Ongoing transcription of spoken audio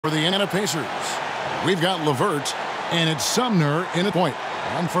For the Indiana Pacers, we've got LeVert, and it's Sumner in at point.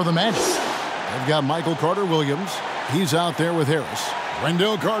 And for the Magic, they've got Michael Carter-Williams. He's out there with Harris.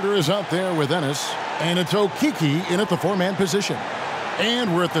 Wendell Carter is out there with Ennis. And it's Okeke in at the four-man position.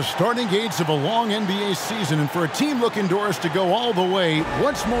 And we're at the starting gates of a long NBA season. And for a team looking, Doris, to go all the way,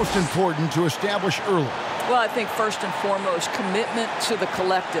 what's most important to establish early? Well, I think first and foremost, commitment to the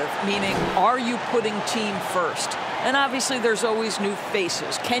collective, meaning are you putting team first? And obviously there's always new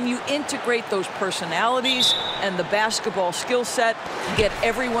faces. Can you integrate those personalities and the basketball skill set, get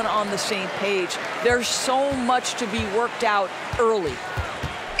everyone on the same page? There's so much to be worked out early.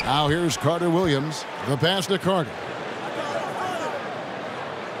 Now here's Carter-Williams, the pass to Carter.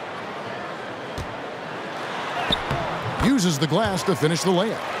 Uses the glass to finish the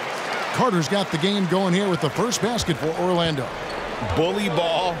layup. Carter's got the game going here with the first basket for Orlando. Bully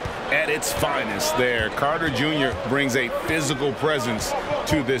ball at its finest there. Carter Jr. brings a physical presence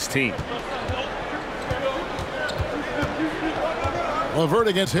to this team. LeVert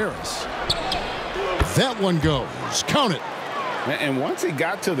against Harris. That one goes. Count it. And once he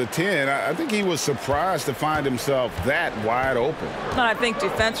got to the 10, I think he was surprised to find himself that wide open. I think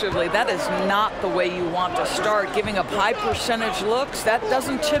defensively, that is not the way you want to start. Giving up high percentage looks, that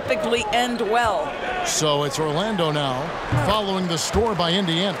doesn't typically end well. So it's Orlando now, following the score by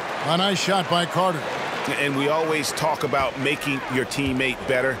Indiana. A nice shot by Carter. And we always talk about making your teammate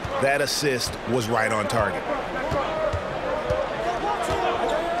better. That assist was right on target.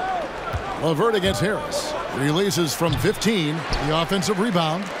 LeVert against Harris. Releases from 15. The offensive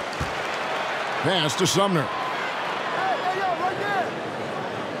rebound. Pass to Sumner.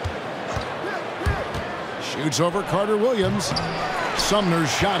 Shoots over Carter-Williams. Sumner's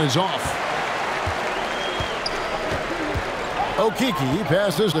shot is off. Okeke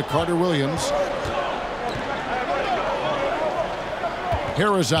passes to Carter-Williams.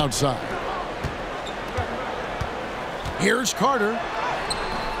 Harris outside. Here's Carter.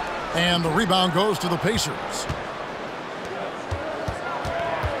 And the rebound goes to the Pacers.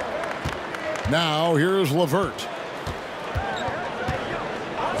 Now here's LeVert.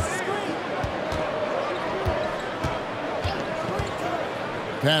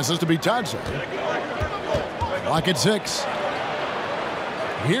 Passes to Bitadze. Lock at 6.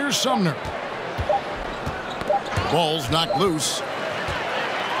 Here's Sumner. Ball's knocked loose.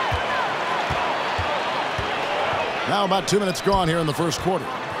 Now about 2 minutes gone here in the first quarter.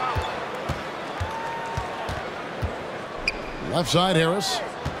 Left side, Harris.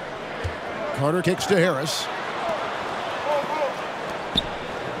 Carter kicks to Harris.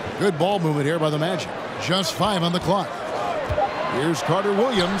 Good ball movement here by the Magic. Just 5 on the clock. Here's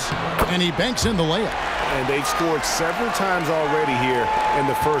Carter-Williams, and he banks in the layup. And they've scored several times already here in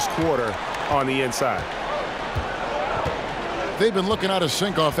the first quarter on the inside. They've been looking out of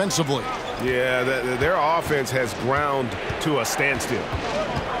sync offensively. Yeah, their offense has ground to a standstill.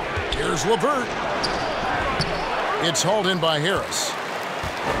 Here's LeVert. It's hauled in by Harris.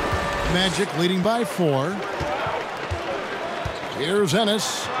 Magic leading by 4. Here's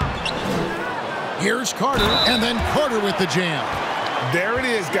Ennis. Here's Carter, and then Carter with the jam. There it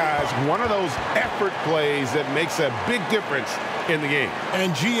is, guys. One of those effort plays that makes a big difference in the game.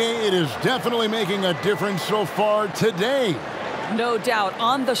 And GA, it is definitely making a difference so far today. No doubt.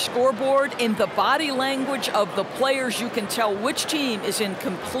 On the scoreboard, in the body language of the players, you can tell which team is in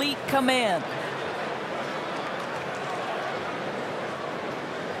complete command.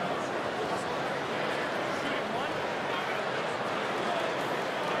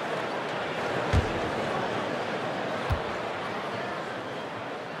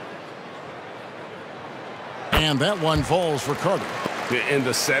 And that one falls for Carter. In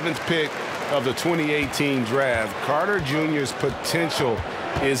the 7th pick of the 2018 draft, Carter Jr.'s potential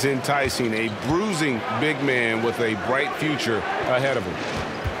is enticing. A bruising big man with a bright future ahead of him.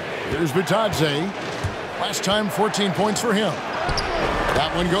 Here's Bitadze. Last time, 14 points for him.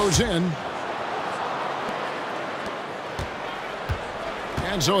 That one goes in.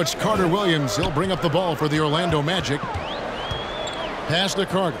 And so it's Carter-Williams. He'll bring up the ball for the Orlando Magic. Pass to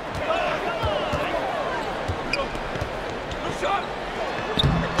Carter.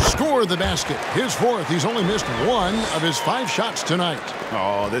 Score the basket. His 4th. He's only missed 1 of his 5 shots tonight.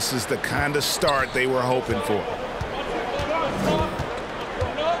 Oh, this is the kind of start they were hoping for.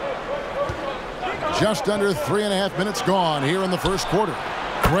 Just under 3.5 minutes gone here in the first quarter.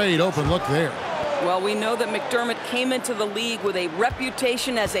 Great open look there. Well, we know that McDermott came into the league with a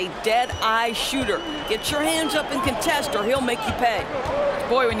reputation as a dead-eye shooter. Get your hands up and contest or he'll make you pay.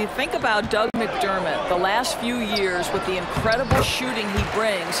 Boy, when you think about Doug McDermott, the last few years with the incredible shooting he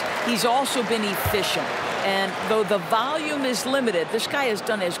brings, he's also been efficient. And though the volume is limited, this guy has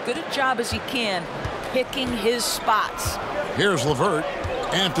done as good a job as he can picking his spots. Here's LeVert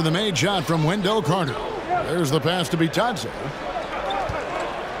after the made shot from Wendell Carter. There's the pass to Bitadze.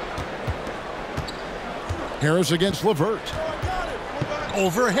 Harris against LeVert.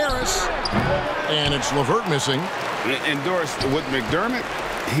 Over Harris. And it's LeVert missing. And Doris, with McDermott,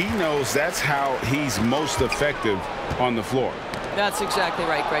 he knows that's how he's most effective on the floor. That's exactly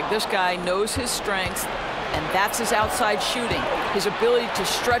right, Greg. This guy knows his strengths, and that's his outside shooting. His ability to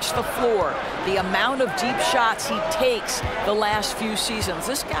stretch the floor, the amount of deep shots he takes the last few seasons.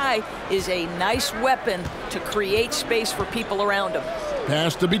 This guy is a nice weapon to create space for people around him.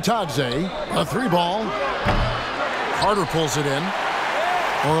 Pass to Bitadze. A 3-ball. Carter pulls it in.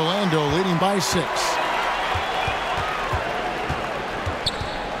 Orlando leading by 6.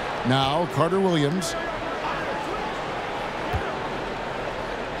 Now Carter Williams.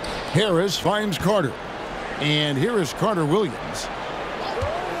 Harris finds Carter. And here is Carter Williams.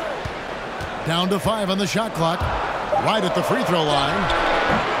 Down to 5 on the shot clock. Right at the free throw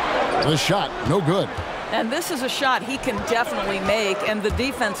line. The shot, no good. And this is a shot he can definitely make, and the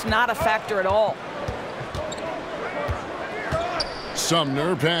defense not a factor at all.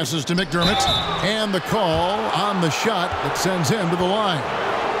 Sumner passes to McDermott. And the call on the shot that sends him to the line.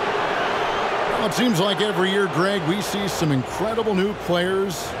 Well, it seems like every year, Greg, we see some incredible new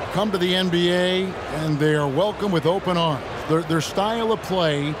players come to the NBA, and they are welcome with open arms. Their style of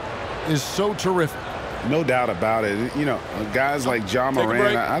play is so terrific. No doubt about it. You know, guys like Ja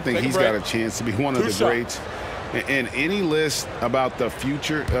Morant, I think he's got a chance to be one of the greats. And any list about the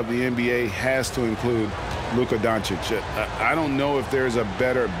future of the NBA has to include Luka Doncic. I don't know if there's a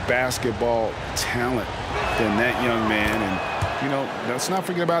better basketball talent than that young man. And, you know, let's not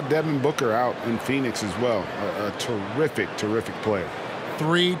forget about Devin Booker out in Phoenix as well. A terrific, terrific player.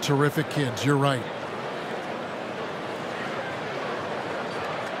 3 terrific kids. You're right.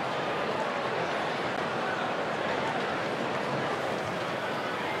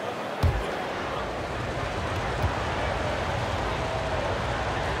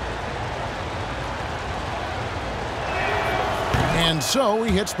 And so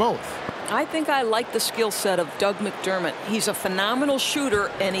he hits both. I think I like the skill set of Doug McDermott. He's a phenomenal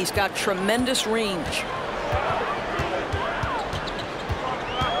shooter, and he's got tremendous range.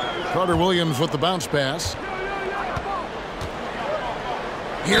 Carter Williams with the bounce pass.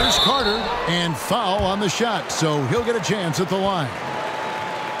 Here's Carter, and foul on the shot, so he'll get a chance at the line.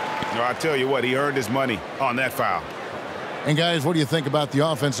 No, I tell you what, he earned his money on that foul. And guys, what do you think about the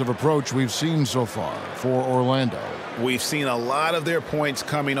offensive approach we've seen so far for Orlando? We've seen a lot of their points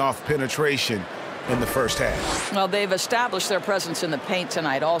coming off penetration in the first half. Well, they've established their presence in the paint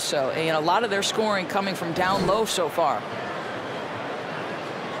tonight also, and a lot of their scoring coming from down low so far.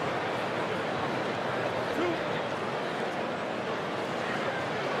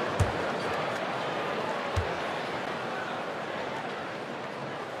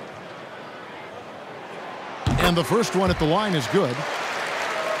 And the first one at the line is good.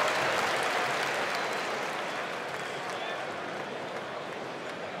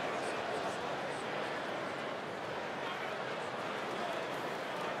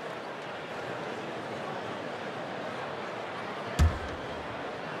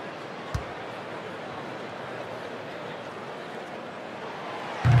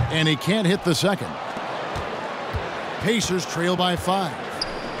 And he can't hit the second. Pacers trail by 5.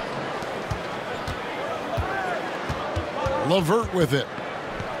 LeVert with it.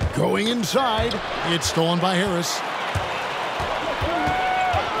 Going inside. It's stolen by Harris.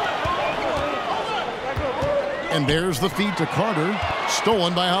 And there's the feed to Carter.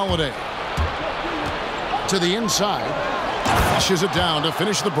 Stolen by Holiday. To the inside. Flushes it down to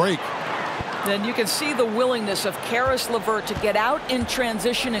finish the break. Then you can see the willingness of Caris LeVert to get out in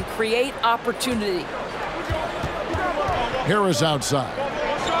transition and create opportunity. Harris outside.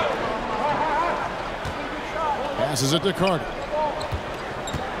 Passes it to Carter.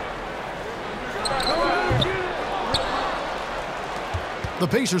 The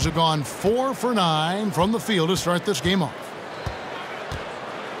Pacers have gone 4 for 9 from the field to start this game off.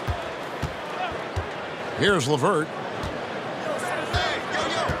 Here's LeVert.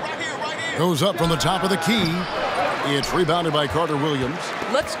 Goes up from the top of the key. It's rebounded by Carter Williams.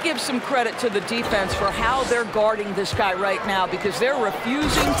 Let's give some credit to the defense for how they're guarding this guy right now, because they're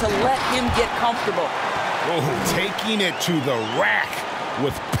refusing to let him get comfortable. Oh, taking it to the rack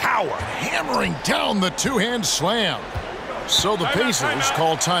with power. Hammering down the two-hand slam. So the Pacers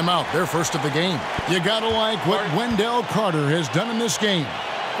call timeout, their first of the game. You gotta like what Wendell Carter has done in this game.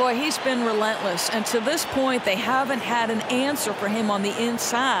 Boy, he's been relentless, and to this point, they haven't had an answer for him on the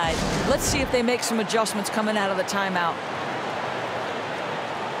inside. Let's see if they make some adjustments coming out of the timeout.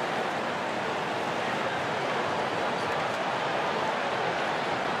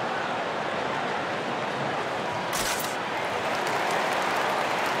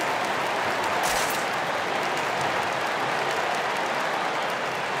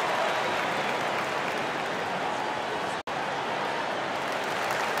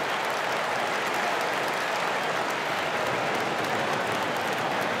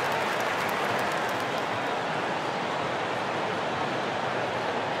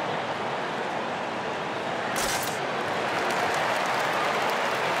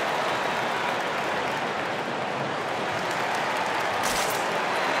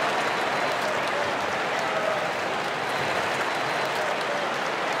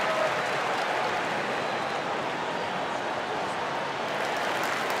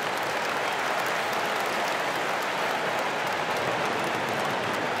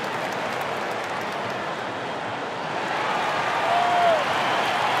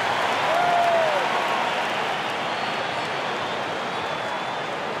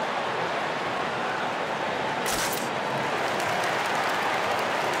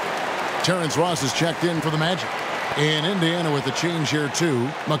 Terrence Ross is checked in for the Magic. In Indiana with the change here, too.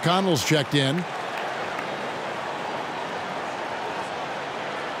 McConnell's checked in.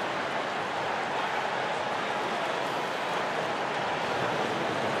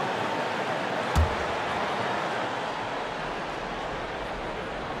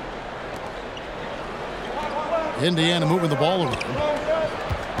 Indiana moving the ball around.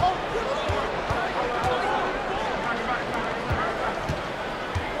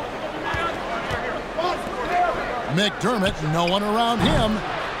 McDermott, no one around him.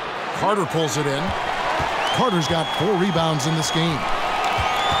 Carter pulls it in. Carter's got 4 rebounds in this game.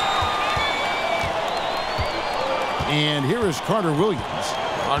 And here is Carter Williams.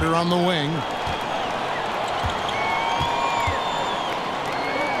 Carter on the wing.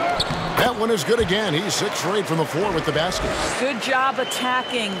 That one is good again. He's 6 for 8 from the floor with the basket. Good job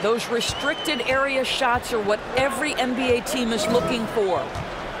attacking. Those restricted area shots are what every NBA team is looking for.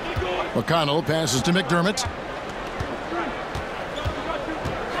 McConnell passes to McDermott.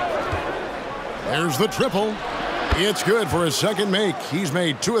 There's the triple. It's good for his second make. He's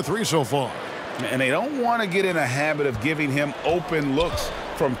made 2 of 3 so far. And they don't want to get in a habit of giving him open looks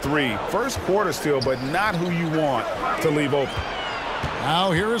from 3. First quarter still, but not who you want to leave open.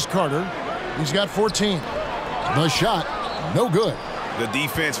 Now here is Carter. He's got 14. The shot, no good. The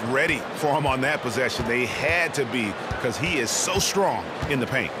defense ready for him on that possession. They had to be because he is so strong in the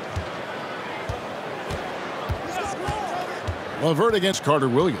paint. LeVert against Carter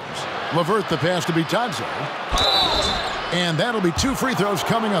Williams. LeVert the pass to Bitadze. And that'll be 2 free throws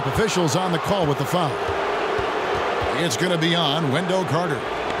coming up. Officials on the call with the foul. It's going to be on Wendell Carter.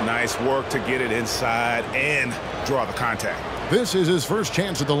 Nice work to get it inside and draw the contact. This is his first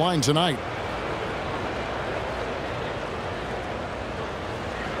chance at the line tonight.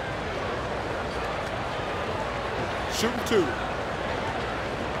 Shooting 2.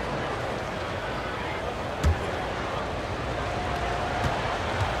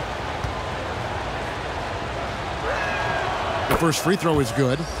 The first free throw is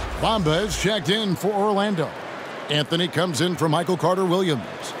good. Bamba is checked in for Orlando. Anthony comes in for Michael Carter Williams.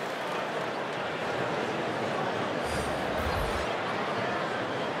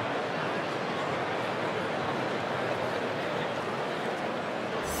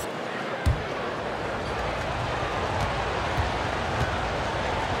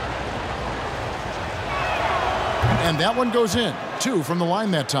 And that one goes in. 2 from the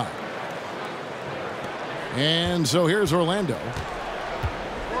line that time. And so here's Orlando.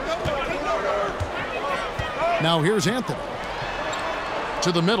 Now here's Anthony.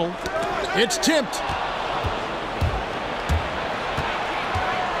 To the middle. It's tipped.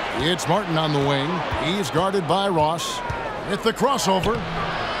 It's Martin on the wing. He's guarded by Ross. With the crossover.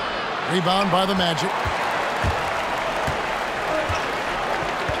 Rebound by the Magic.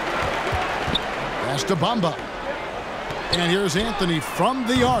 Pass to Bamba. And here's Anthony from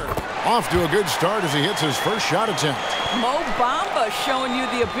the arc. Off to a good start as he hits his first shot attempt. Mo Bamba showing you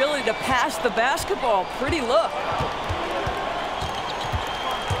the ability to pass the basketball. Pretty look.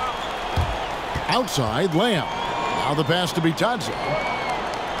 Outside layup. Now the pass to Bitadze.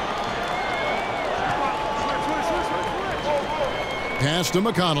 Pass to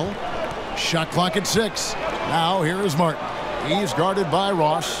McConnell. Shot clock at 6. Now here is Martin. He's guarded by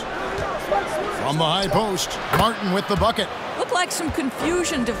Ross. From the high post, Martin with the bucket. Looked like some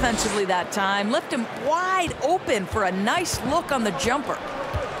confusion defensively that time. Left him wide open for a nice look on the jumper.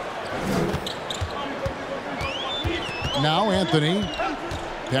 Now Anthony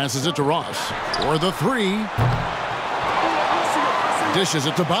passes it to Ross for the three. Dishes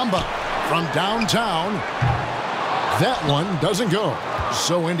it to Bamba from downtown. That one doesn't go.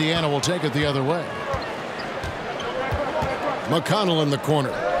 So Indiana will take it the other way. McConnell in the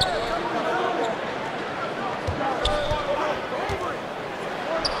corner.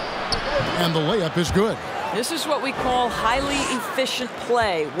 And the layup is good. This is what we call highly efficient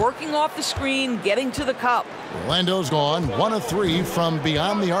play. Working off the screen, getting to the cup. Orlando's gone 1 of 3 from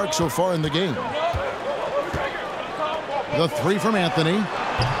beyond the arc so far in the game. The three from Anthony.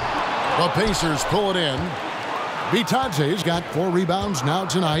 The Pacers pull it in. Bitadze's got 4 rebounds now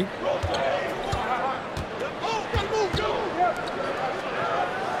tonight.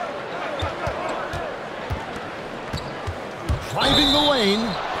 Driving the lane,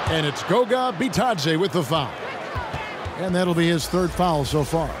 and it's Goga Bitadze with the foul. And that'll be his 3rd foul so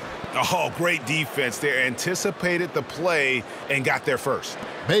far. Oh, great defense there. Anticipated the play and got there first.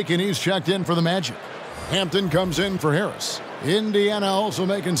 Bacon, he's checked in for the Magic. Hampton comes in for Harris. Indiana also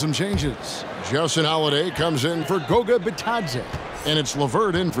making some changes. Justin Holiday comes in for Goga Bitadze. And it's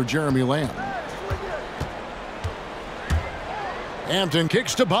LeVert in for Jeremy Lamb. Hampton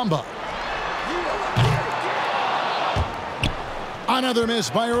kicks to Bamba. Another miss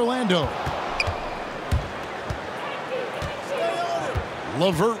by Orlando.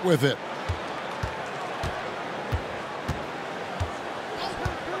 LeVert with it.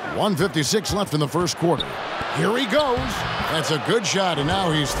 1:56 left in the first quarter. Here he goes. That's a good shot, and now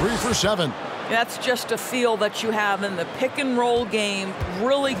he's 3 for 7. That's just a feel that you have in the pick and roll game.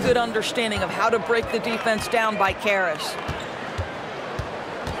 Really good understanding of how to break the defense down by Karras.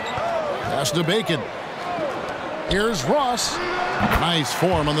 Pass to Bacon. Here's Ross. Nice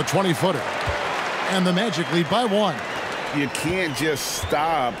form on the 20-footer. And the Magic lead by 1. You can't just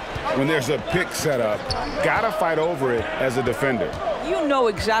stop when there's a pick set up. Gotta fight over it as a defender. You know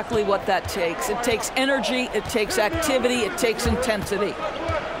exactly what that takes. It takes energy, it takes activity, it takes intensity.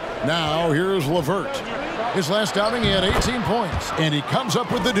 Now here's LeVert. His last outing, he had 18 points, and he comes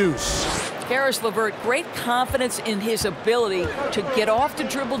up with the deuce. Caris LeVert, great confidence in his ability to get off the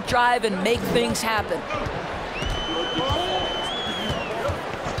dribble drive and make things happen.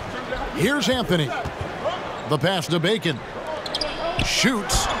 Here's Anthony. The pass to Bacon.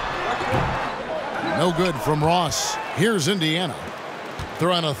 Shoots. No good from Ross. Here's Indiana.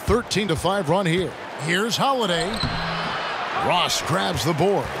 They're on a 13-5 run here. Here's Holiday. Ross grabs the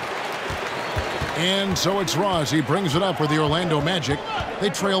board. And so it's Ross. He brings it up for the Orlando Magic. They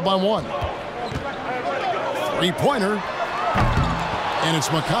trail by 1. Three-pointer. And it's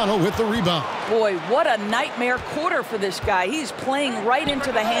McConnell with the rebound. Boy, what a nightmare quarter for this guy. He's playing right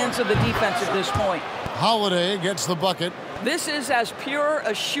into the hands of the defense at this point. Holiday gets the bucket. This is as pure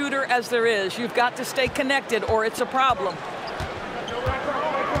a shooter as there is. You've got to stay connected or it's a problem.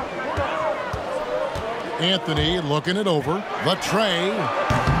 Anthony looking it over. The tray.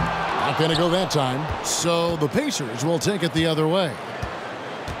 Not going to go that time. So the Pacers will take it the other way.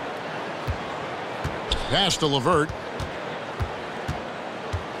 Pass to LeVert.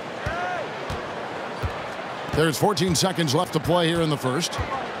 There's 14 seconds left to play here in the first.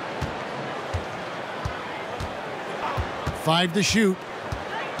 5 to shoot.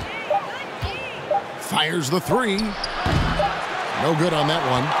 Fires the three. No good on that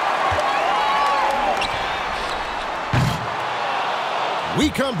one. We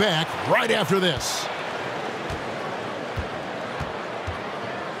come back right after this.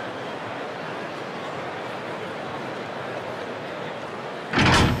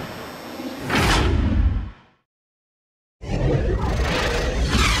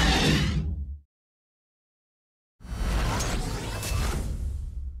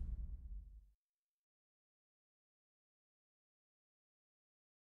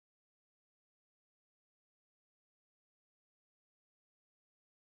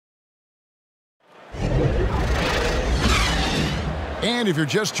 And if you're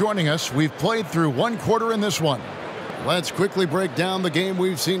just joining us, we've played through 1 quarter in this one. Let's quickly break down the game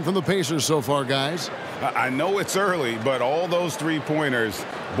we've seen from the Pacers so far, guys. I know it's early, but all those three-pointers,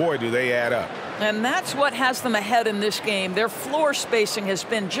 boy, do they add up. And that's what has them ahead in this game. Their floor spacing has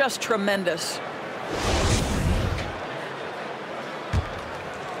been just tremendous.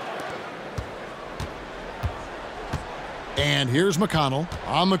 And here's McConnell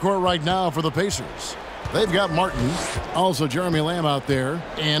on the court right now for the Pacers. They've got Martin, also Jeremy Lamb out there,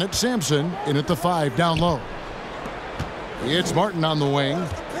 and it's Sampson in at the 5 down low. It's Martin on the wing.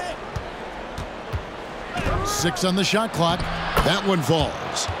 6 on the shot clock. That one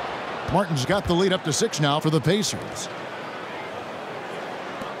falls. Martin's got the lead up to 6 now for the Pacers.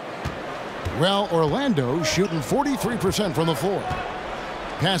 Well, Orlando shooting 43% from the floor.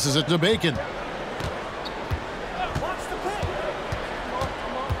 Passes it to Bacon.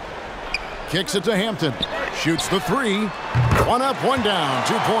 Kicks it to Hampton. Shoots the three. One up, one down.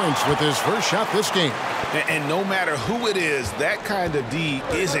 2 points with his first shot this game. And no matter who it is, that kind of D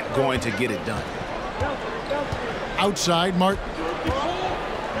isn't going to get it done. Outside, Martin.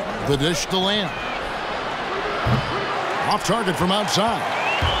 The dish to Lamb. Off target from outside.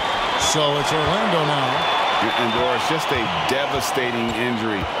 So it's Orlando now. And Doris, just a devastating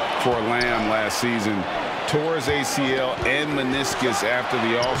injury for Lamb last season. Tore his ACL and meniscus after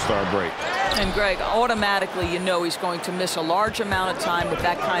the All-Star break. And Greg, automatically you know he's going to miss a large amount of time with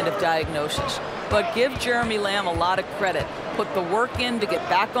that kind of diagnosis. But give Jeremy Lamb a lot of credit. Put the work in to get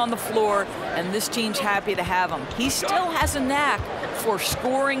back on the floor, and this team's happy to have him. He still has a knack for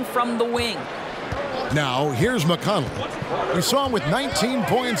scoring from the wing. Now, here's McConnell. We saw him with 19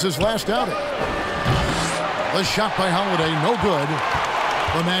 points his last outing. The shot by Holiday, no good.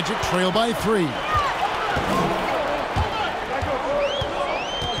 The Magic trail by 3.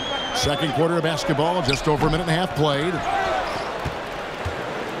 Second quarter of basketball, just over a minute and a half played.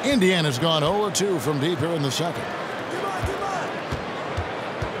 Indiana's gone 0-2 from deep here in the second.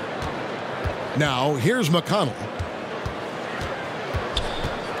 Now, here's McConnell.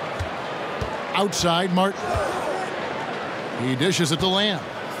 Outside, Martin. He dishes it to Lamb.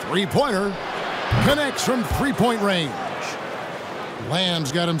 Three-pointer. Connects from three-point range.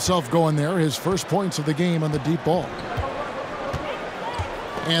 Lamb's got himself going there. His first points of the game on the deep ball.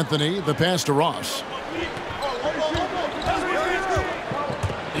 Anthony, the pass to Ross.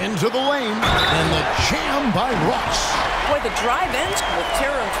 Into the lane. And the jam by Ross. Boy, the drive ends with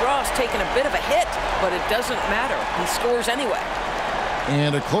Terrence Ross taking a bit of a hit, but it doesn't matter. He scores anyway.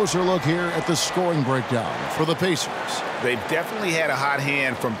 And a closer look here at the scoring breakdown for the Pacers. They've definitely had a hot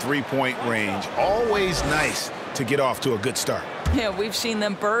hand from three-point range. Always nice to get off to a good start. Yeah, we've seen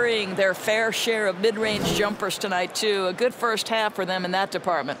them burying their fair share of mid-range jumpers tonight, too. A good first half for them in that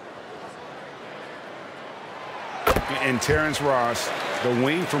department. And Terrence Ross, the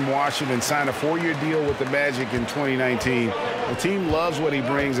wing from Washington, signed a 4-year deal with the Magic in 2019. The team loves what he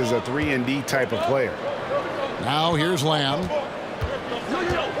brings as a 3-and-D type of player. Now here's Lamb.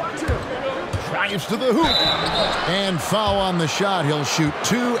 Drives to the hoop. And foul on the shot. He'll shoot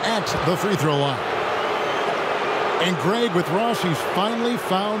 2 at the free throw line. And Greg, with Ross, he's finally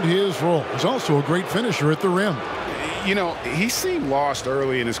found his role. He's also a great finisher at the rim. You know, he seemed lost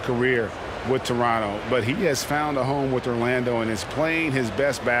early in his career with Toronto, but he has found a home with Orlando and is playing his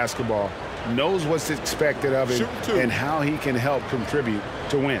best basketball, knows what's expected of him, and how he can help contribute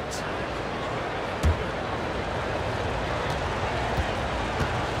to wins.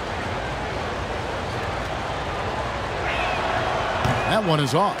 That one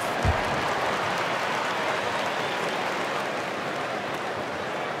is off.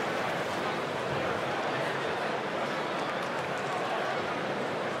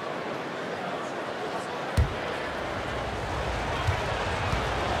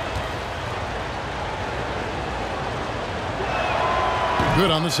 Good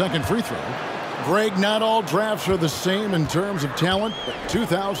on the second free throw. Greg, not all drafts are the same in terms of talent, but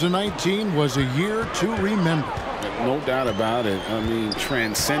 2019 was a year to remember. No doubt about it. I mean,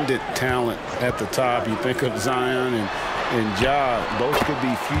 transcendent talent at the top. You think of Zion and Ja, both could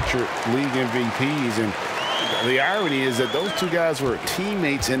be future league MVPs. And the irony is that those two guys were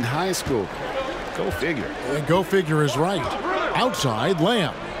teammates in high school. Go figure. Go figure is right. Outside,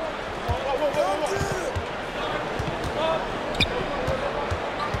 Lamb.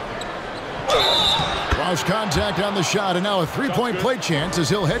 Lost contact on the shot, and now a three-point play chance as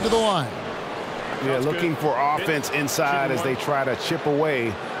he'll head to the line. Yeah, looking for offense inside as they try to chip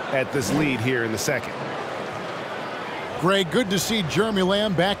away at this lead here in the second. Greg, good to see Jeremy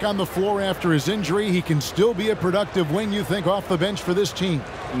Lamb back on the floor after his injury. He can still be a productive wing, you think, off the bench for this team.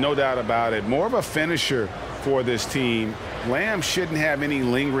 No doubt about it. More of a finisher for this team. Lamb shouldn't have any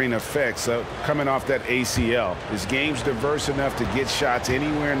lingering effects coming off that ACL. His game's diverse enough to get shots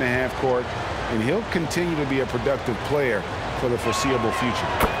anywhere in the half court, and he'll continue to be a productive player for the foreseeable future.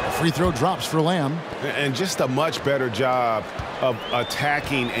 Free throw drops for Lamb. And just a much better job of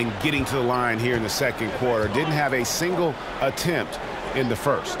attacking and getting to the line here in the second quarter. Didn't have a single attempt in the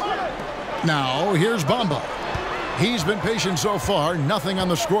first. Now here's Bamba. He's been patient so far. Nothing on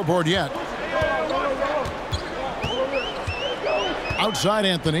the scoreboard yet. Outside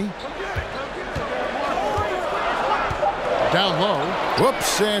Anthony. Down low.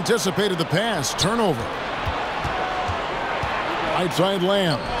 Whoops, anticipated the pass. Turnover. Outside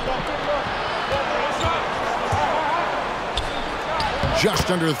Lamb.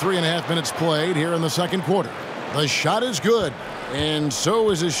 Just under 3.5 minutes played here in the second quarter. The shot is good, and so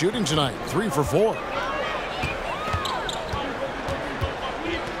is his shooting tonight. 3 for 4.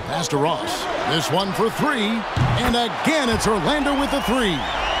 Pass to Ross. This one for 3, and again it's Orlando with the 3.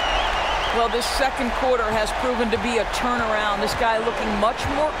 Well, this second quarter has proven to be a turnaround. This guy looking much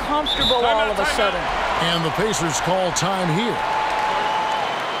more comfortable all of a sudden. And the Pacers call time here.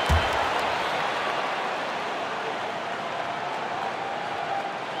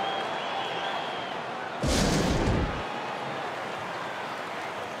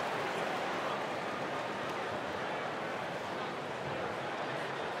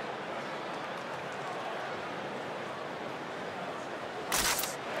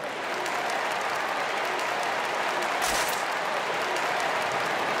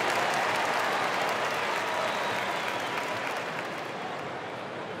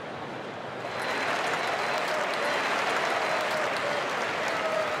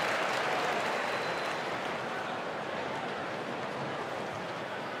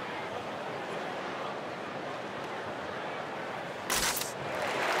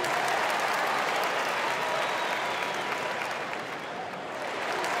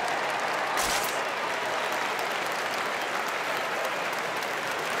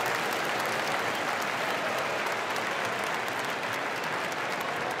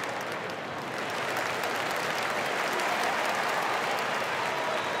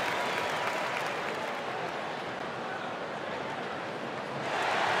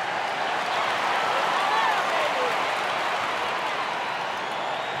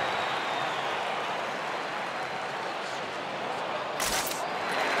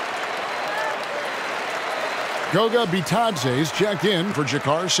 Goga Bitadze's checked in for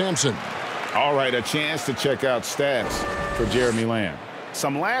Jakar Sampson. All right, a chance to check out stats for Jeremy Lamb.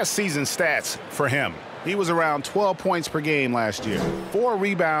 Some last season stats for him. He was around 12 points per game last year, 4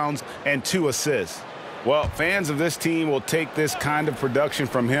 rebounds and 2 assists. Well, fans of this team will take this kind of production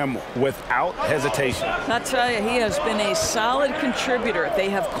from him without hesitation. I tell you, he has been a solid contributor. They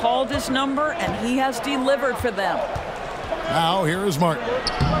have called his number, and he has delivered for them. Now here is Martin,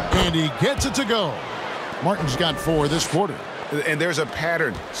 and he gets it to go. Martin's got 4 this quarter. And there's a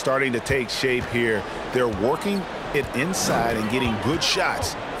pattern starting to take shape here. They're working it inside and getting good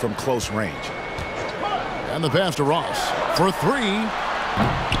shots from close range. And the pass to Ross for 3.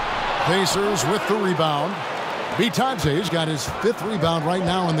 Pacers with the rebound. Bitadze's got his 5th rebound right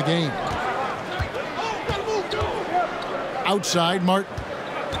now in the game. Outside Martin.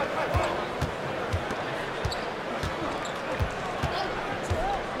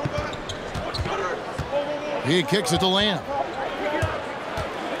 He kicks it to Lamb.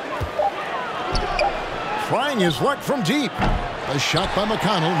 Trying his luck from deep. A shot by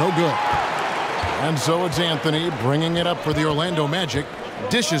McConnell, no good. And so it's Anthony bringing it up for the Orlando Magic.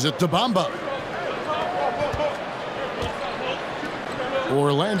 Dishes it to Bamba.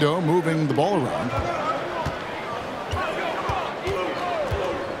 Orlando moving the ball around.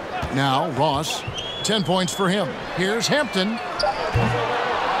 Now Ross, 10 points for him. Here's Hampton.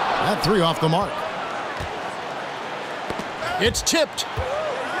 That 3 off the mark. It's tipped.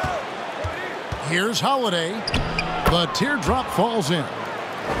 Here's Holiday. The teardrop falls in.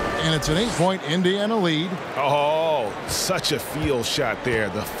 And it's an 8-point Indiana lead. Oh, such a field shot there,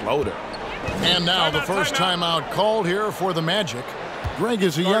 the floater. And now the first timeout called here for the Magic. Greg,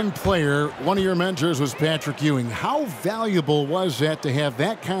 as a young player, one of your mentors was Patrick Ewing. How valuable was that to have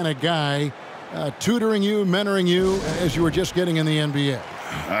that kind of guy tutoring you, mentoring you as you were just getting in the NBA?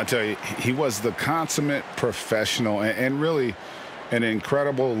 I tell you, he was the consummate professional and really an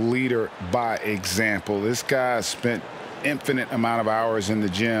incredible leader by example. This guy spent infinite amount of hours in the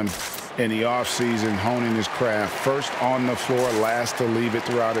gym in the offseason honing his craft, first on the floor, last to leave it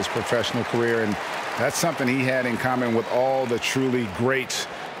throughout his professional career. And that's something he had in common with all the truly greats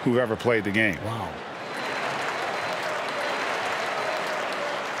who've ever played the game. Wow.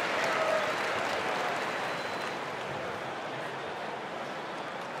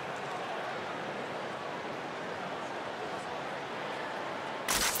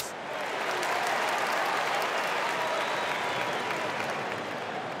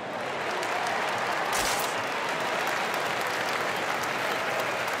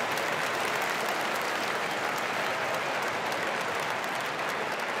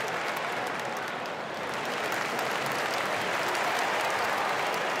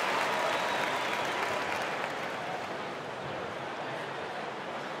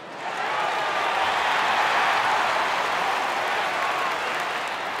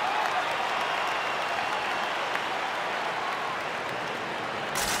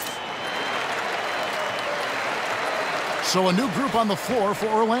 So a new group on the floor for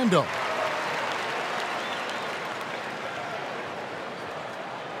Orlando.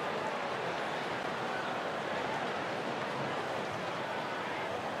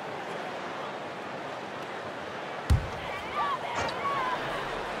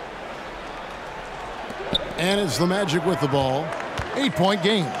 And it's the Magic with the ball. 8-point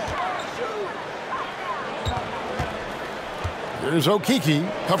game. Here's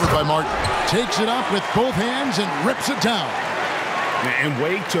Okeke, covered by Martin. Takes it up with both hands and rips it down. And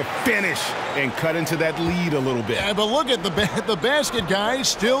wait to finish and cut into that lead a little bit. Yeah, but look at the basket guy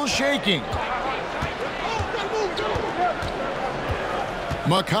still shaking.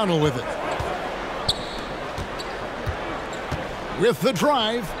 McConnell with it. With the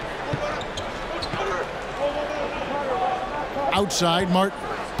drive. Outside, Martin.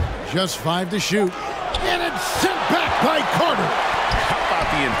 Just 5 to shoot. And it's sent back by Carter. How about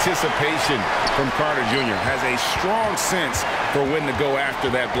the anticipation from Carter Jr.? Has a strong sense for when to go after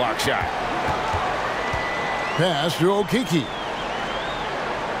that block shot. Pass to Okeke.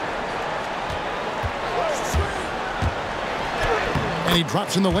 And he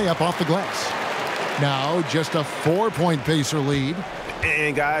drops in the layup off the glass. Now just a 4-point Pacer lead.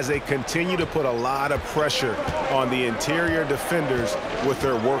 And guys, they continue to put a lot of pressure on the interior defenders with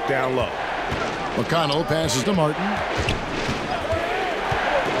their work down low. McConnell passes to Martin.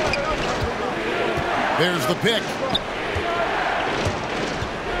 There's the pick.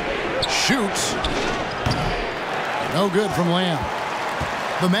 Shoots. No good from Lamb.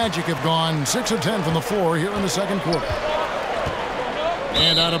 The Magic have gone 6 of 10 from the floor here in the second quarter.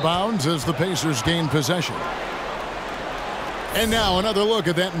 And out of bounds as the Pacers gain possession. And now another look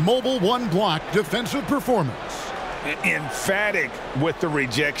at that mobile one-block defensive performance. Emphatic with the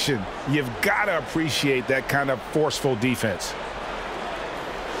rejection. You've got to appreciate that kind of forceful defense.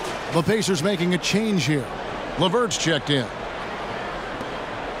 The Pacers making a change here. LeVert's checked in.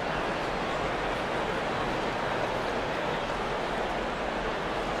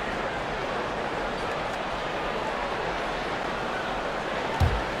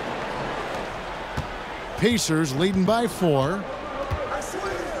 Pacers leading by 4.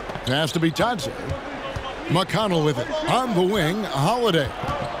 Pass to Bitadze. McConnell with it. On the wing, Holiday.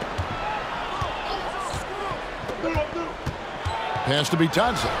 Pass to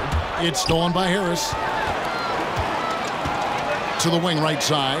Bitadze. It's stolen by Harris. To the wing right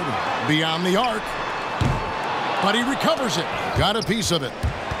side. Beyond the arc. But he recovers it. Got a piece of it.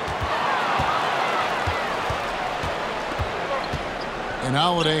 And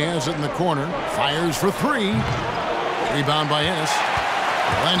Holiday has it in the corner. Fires for 3. Rebound by Ennis.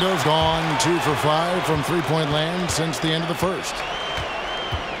 Orlando's gone 2 for 5 from three-point land since the end of the first.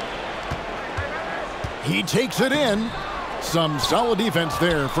 He takes it in. Some solid defense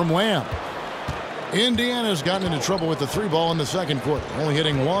there from Lamb. Indiana's gotten into trouble with the 3-ball in the second quarter, only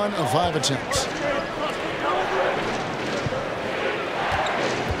hitting 1 of 5 attempts.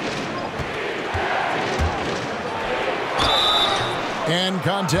 And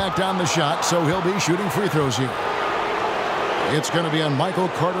contact on the shot, so he'll be shooting free throws here. It's going to be on Michael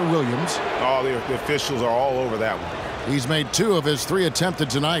Carter-Williams. Oh, the officials are all over that one. He's made 2 of his 3 attempted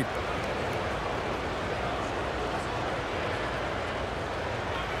tonight.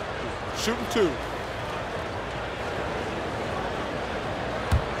 Shooting 2.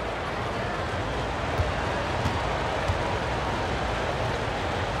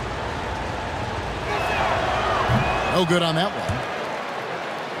 No good on that one.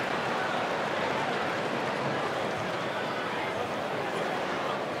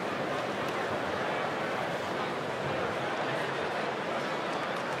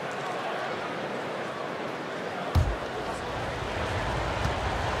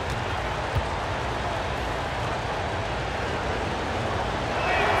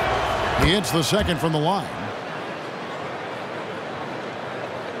 He hits the second from the line.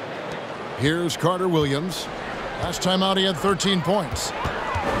 Here's Carter-Williams. Last time out he had 13 points.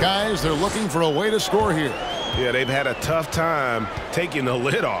 Guys, they're looking for a way to score here. Yeah, they've had a tough time taking the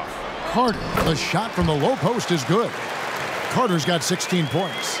lid off. Carter, the shot from the low post is good. Carter's got 16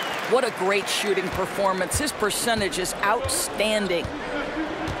 points. What a great shooting performance. His percentage is outstanding.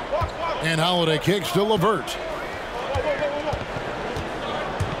 And Holiday kicks to LeVert.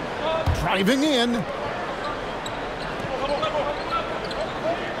 Driving in.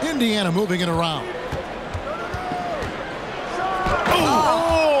 Indiana moving it around.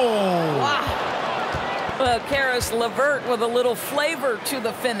 Oh! Wow. Karis LeVert with a little flavor to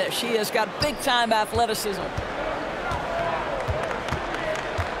the finish. He has got big-time athleticism.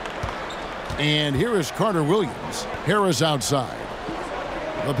 And here is Carter-Williams. Harris outside.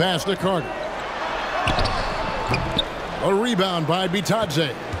 The pass to Carter. A rebound by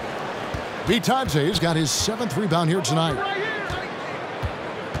Bitadze. Bitadze's got his 7th rebound here tonight.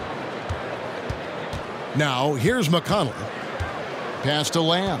 Now, here's McConnell. Pass to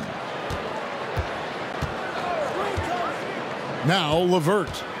Lamb. Now,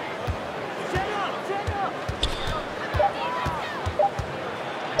 Levert.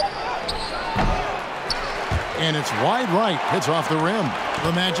 And it's wide right. Hits off the rim.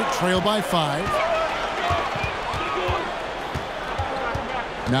 The Magic trail by 5.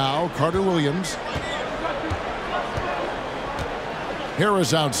 Now, Carter Williams.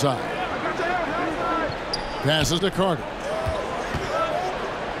 Harris outside. Passes to Carter.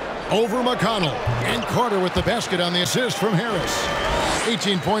 Over McConnell. And Carter with the basket on the assist from Harris.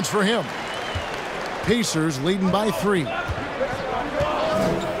 18 points for him. Pacers leading by 3.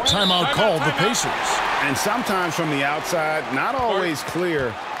 Timeout called the Pacers. And sometimes from the outside, not always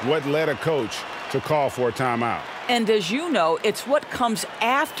clear what led a coach to call for a timeout. And as you know, it's what comes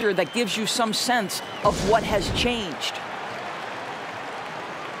after that gives you some sense of what has changed.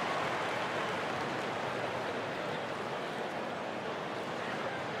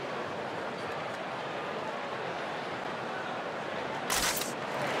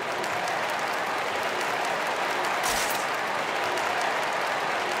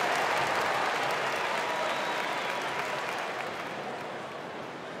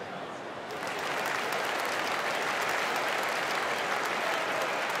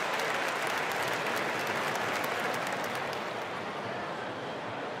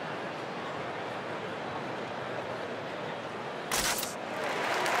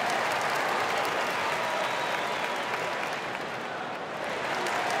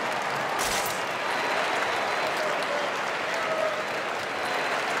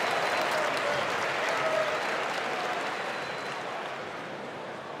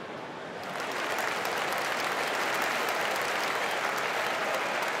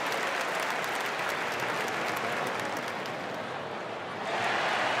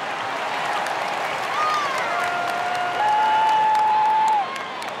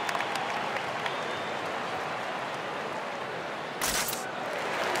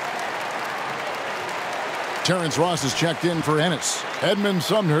 Terrence Ross is checked in for Ennis. Edmund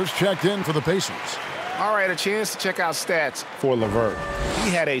Sumner's checked in for the Pacers. All right, a chance to check out stats for Levert.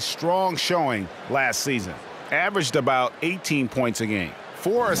 He had a strong showing last season. Averaged about 18 points a game.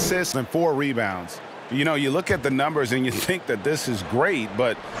 4 assists and 4 rebounds. You know, you look at the numbers and you think that this is great,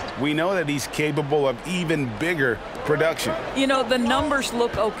 but we know that he's capable of even bigger production. You know, the numbers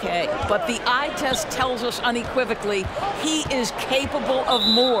look okay, but the eye test tells us unequivocally he is capable of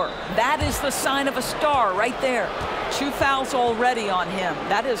more. That is the sign of a star right there. 2 fouls already on him.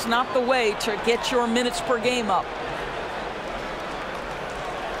 That is not the way to get your minutes per game up.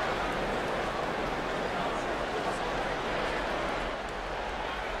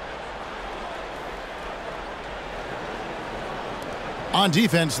 On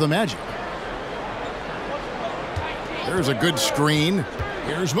defense, the Magic. There's a good screen.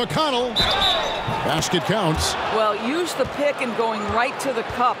 Here's McConnell. Basket counts. Well, use the pick and going right to the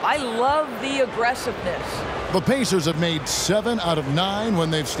cup. I love the aggressiveness. The Pacers have made 7 out of 9 when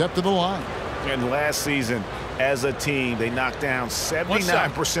they've stepped to the line. And last season, as a team, they knocked down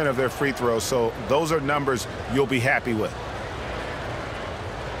 79% of their free throws, so those are numbers you'll be happy with.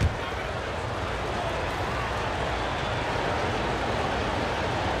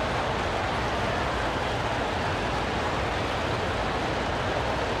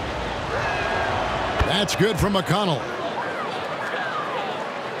 That's good from McConnell.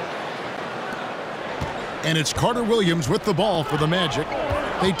 And it's Carter Williams with the ball for the Magic.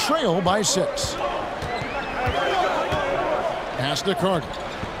 They trail by 6. Pass to Carter.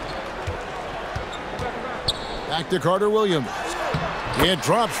 Back to Carter Williams. It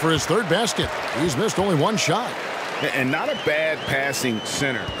drops for his 3rd basket. He's missed only 1 shot. And not a bad passing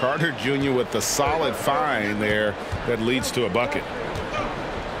center. Carter Jr. with the solid find there that leads to a bucket.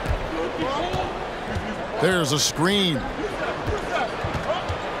 There's a screen.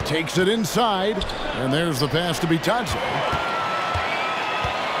 Takes it inside. And there's the pass to Bitadze.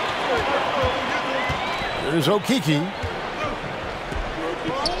 There's Okeke.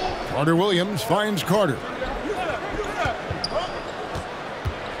 Carter Williams finds Carter.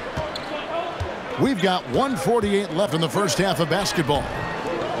 We've got 1:48 left in the first half of basketball.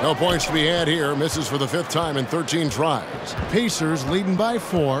 No points to be had here. Misses for the 5th time in 13 tries. Pacers leading by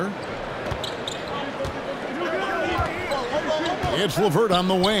 4. It's Levert on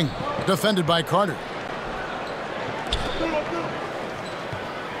the wing, defended by Carter.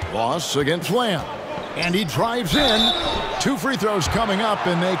 Loss against Lamb, and he drives in. 2 free throws coming up,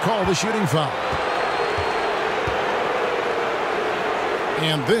 and they call the shooting foul.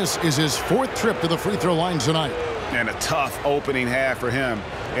 And this is his 4th trip to the free throw line tonight. And a tough opening half for him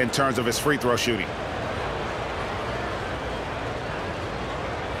in terms of his free throw shooting.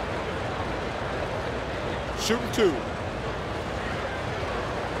 Shooting 2.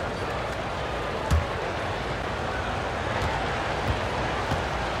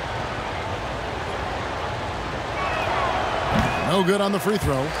 No good on the free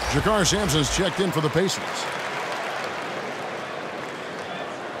throw. Jakar Sampson's checked in for the Pacers.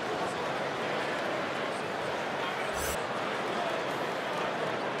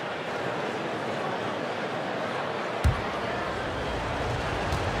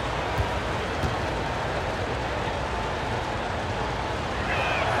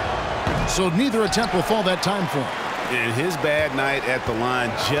 So neither attempt will fall that time for him. And his bad night at the line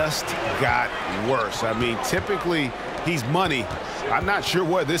just got worse. I mean, typically he's money. I'm not sure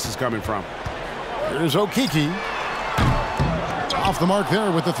where this is coming from. Here's Okeke. Off the mark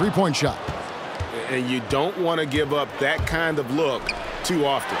there with the three-point shot. And you don't want to give up that kind of look too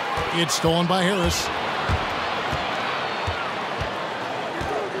often. It's stolen by Harris.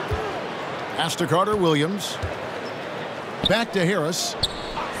 Pass to Carter Williams. Back to Harris.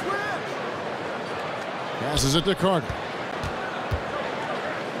 Passes it to Carter.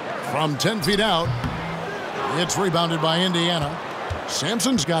 From 10 feet out, it's rebounded by Indiana.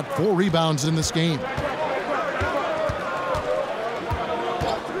 Sampson's got 4 rebounds in this game.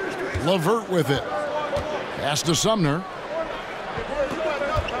 LeVert with it. Pass to Sumner.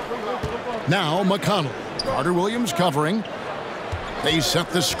 Now McConnell. Carter Williams covering. They set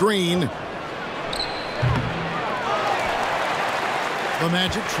the screen. The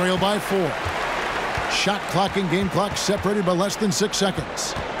Magic trail by 4. Shot clock and game clock separated by less than 6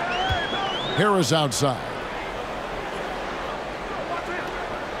 seconds. Harris outside.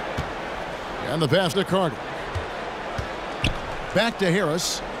 And the pass to Carter. Back to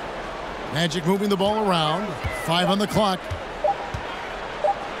Harris. Magic moving the ball around. 5 on the clock.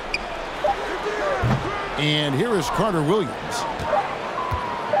 And here is Carter Williams.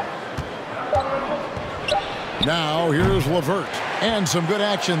 Now here's LeVert. And some good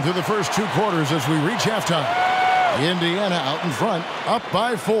action through the first 2 quarters as we reach halftime. Indiana out in front, up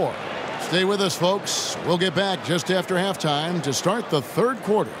by 4. Stay with us, folks. We'll get back just after halftime to start the 3rd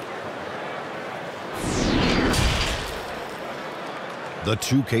quarter. The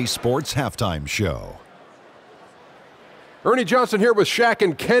 2K Sports Halftime Show. Ernie Johnson here with Shaq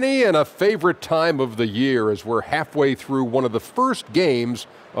and Kenny, and a favorite time of the year as we're halfway through one of the first games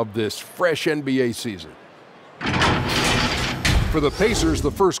of this fresh NBA season. For the Pacers,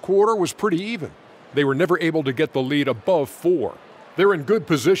 the first quarter was pretty even. They were never able to get the lead above 4. They're in good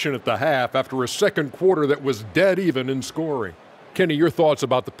position at the half after a second quarter that was dead even in scoring. Kenny, your thoughts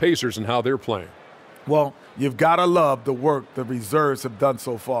about the Pacers and how they're playing? Well, you've got to love the work the reserves have done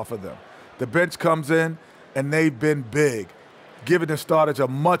so far for them. The bench comes in, and they've been big, giving the starters a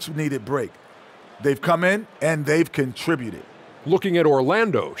much-needed break. They've come in, and they've contributed. Looking at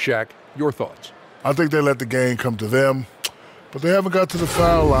Orlando, Shaq, your thoughts? I think they let the game come to them, but they haven't got to the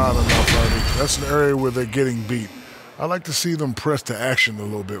foul line enough, Ernie. That's an area where they're getting beat. I like to see them press to action a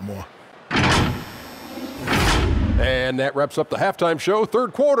little bit more. And that wraps up the halftime show.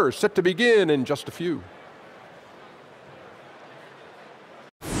 3rd quarter set to begin in just a few.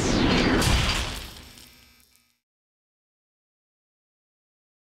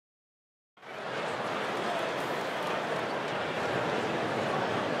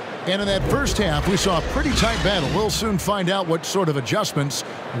 And in that first half, we saw a pretty tight battle. We'll soon find out what sort of adjustments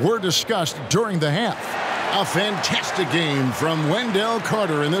were discussed during the half. A fantastic game from Wendell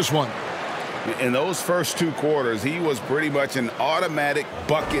Carter in this one. In those first 2 quarters, he was pretty much an automatic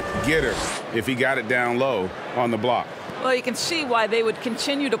bucket getter if he got it down low on the block. Well, you can see why they would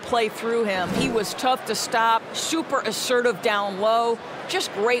continue to play through him. He was tough to stop, super assertive down low.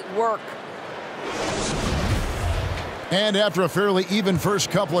 Just great work. And after a fairly even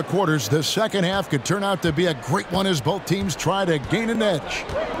first couple of quarters, the second half could turn out to be a great one as both teams try to gain an edge.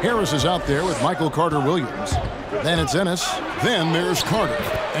 Harris is out there with Michael Carter Williams. Then it's Ennis. Then there's Carter.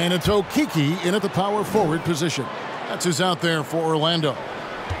 And it's Okeke in at the power forward position. That's who's out there for Orlando.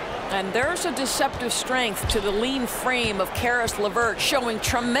 And there's a deceptive strength to the lean frame of Caris LeVert, showing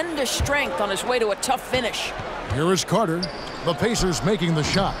tremendous strength on his way to a tough finish. Here is Carter. The Pacers making the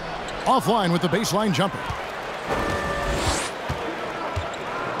shot. Offline with the baseline jumper.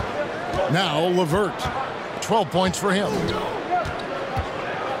 Now LeVert. 12 points for him.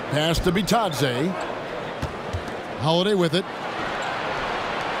 Pass to Bitadze. Holiday with it.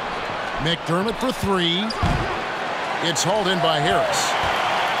 McDermott for 3. It's hauled in by Harris.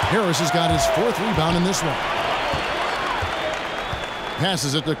 Harris has got his 4th rebound in this one.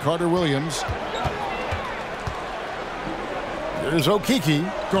 Passes it to Carter Williams. Here's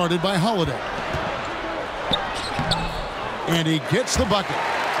Okeke, guarded by Holiday. And he gets the bucket.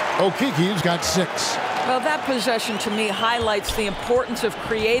 Okeke's got 6. Well, that possession to me highlights the importance of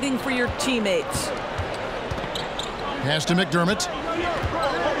creating for your teammates. Pass to McDermott.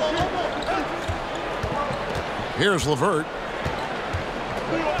 Here's LeVert.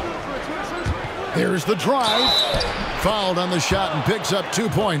 Here's the drive. Fouled on the shot and picks up 2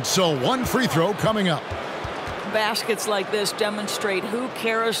 points. So 1 free throw coming up. Baskets like this demonstrate who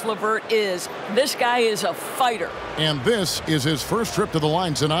Caris LeVert is. This guy is a fighter. And this is his first trip to the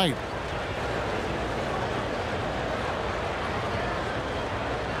line tonight.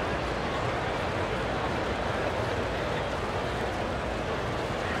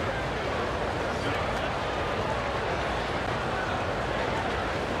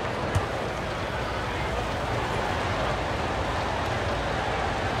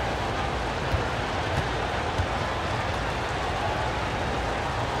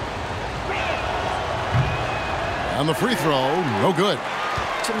 On the free throw, no good.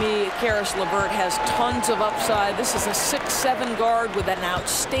 To me, Caris LeVert has tons of upside. This is a 6'7" guard with an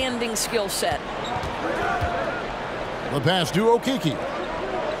outstanding skill set. The pass to Okeke.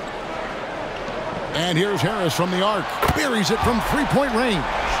 And here's Harris from the arc. Buries it from three-point range.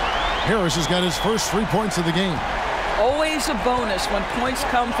 Harris has got his first 3 points of the game. Always a bonus when points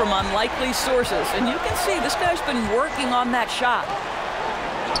come from unlikely sources. And you can see this guy's been working on that shot.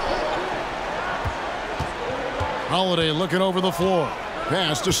 Holiday looking over the floor.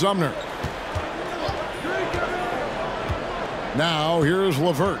 Pass to Sumner. Now here's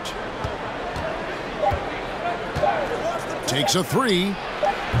LeVert. Takes a 3.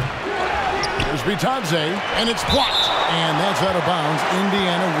 Here's Bitadze, and it's blocked. And that's out of bounds.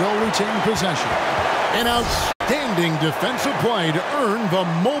 Indiana will retain possession. An outstanding defensive play to earn the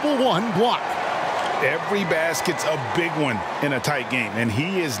Mobile One block. Every basket's a big one in a tight game, and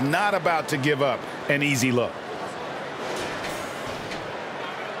he is not about to give up an easy look.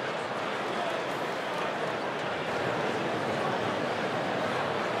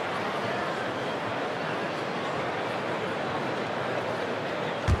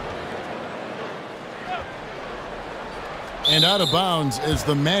 And out of bounds as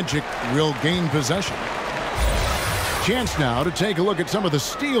the Magic will gain possession. Chance now to take a look at some of the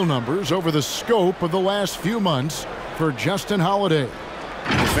steal numbers over the scope of the last few months for Justin Holiday.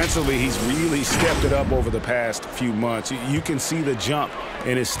 Defensively, he's really stepped it up over the past few months. You can see the jump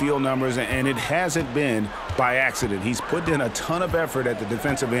in his steal numbers, and it hasn't been by accident. He's put in a ton of effort at the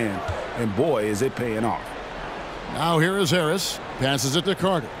defensive end, and boy, is it paying off. Now here is Harris. Passes it to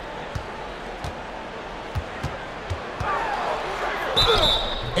Carter.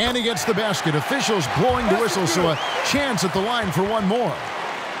 And he gets the basket. Officials blowing the whistle, so a chance at the line for one more.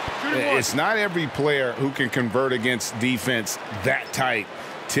 It's not every player who can convert against defense that tight.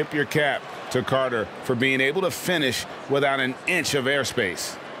 Tip your cap to Carter for being able to finish without an inch of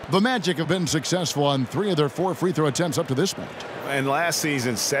airspace. The Magic have been successful on 3 of their 4 free throw attempts up to this point. And last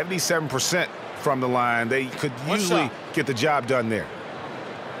season, 77% from the line. They could usually get the job done there.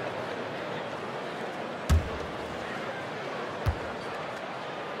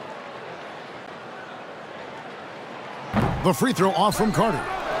 The free throw off from Carter.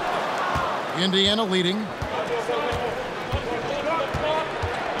 Indiana leading.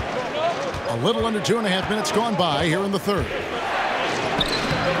 A little under 2.5 minutes gone by here in the third.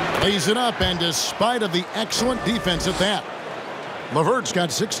 Lays it up, and despite of the excellent defense at that, LeVert's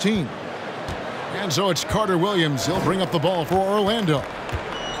got 16. And so it's Carter Williams. He'll bring up the ball for Orlando.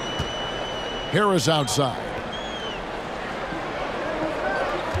 Harris outside.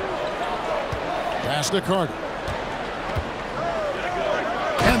 Pass to Carter.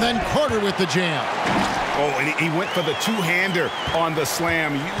 And then Carter with the jam. Oh, and he went for the two-hander on the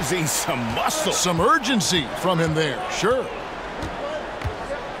slam, using some muscle. Some urgency from him there, sure.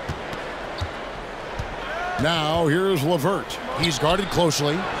 Now here's LeVert. He's guarded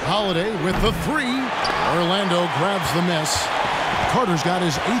closely. Holiday with the 3. Orlando grabs the miss. Carter's got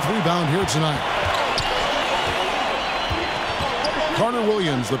his 8th rebound here tonight. Carter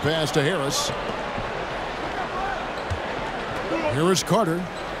Williams, the pass to Harris. Here is Carter.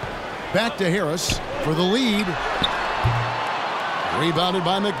 Back to Harris for the lead. Rebounded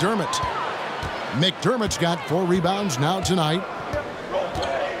by McDermott. McDermott's got 4 rebounds now tonight.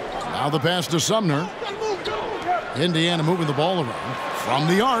 Now the pass to Sumner. Indiana moving the ball around from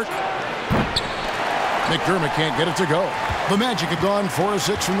the arc. McDermott can't get it to go. The Magic have gone 4 of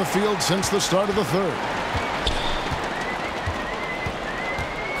 6 from the field since the start of the third.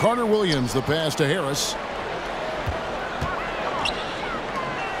 Carter Williams, the pass to Harris.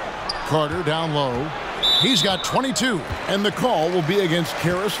 Carter down low. He's got 22, and the call will be against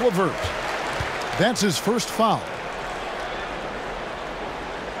Caris LeVert. That's his first foul.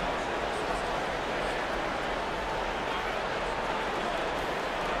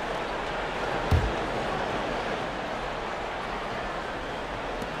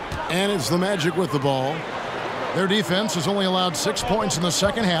 And it's the Magic with the ball. Their defense has only allowed 6 points in the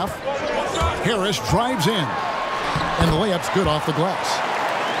second half. Harris drives in, and the layup's good off the glass.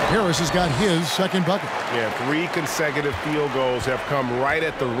 Harris has got his second bucket. Yeah, 3 consecutive field goals have come right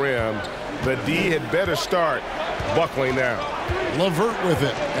at the rim. The D had better start buckling down. LeVert with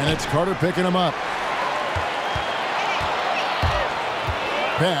it, and it's Carter picking him up.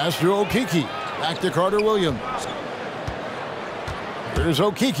 Pass to Okeke. Back to Carter Williams. Here's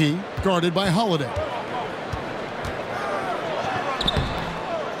Okeke, guarded by Holiday.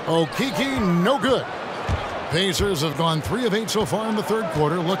 Okeke, no good. Pacers have gone 3 of 8 so far in the third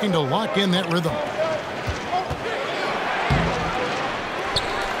quarter, looking to lock in that rhythm.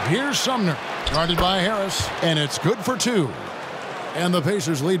 Here's Sumner, guarded by Harris, and it's good for 2. And the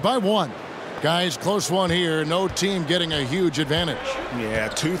Pacers lead by 1. Guys, close one here. No team getting a huge advantage. Yeah,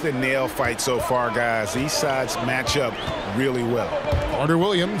 tooth and nail fight so far, guys. These sides match up really well. Carter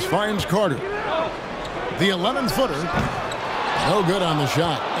Williams finds Carter. The 11-footer. No good on the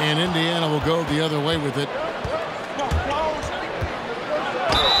shot. And Indiana will go the other way with it.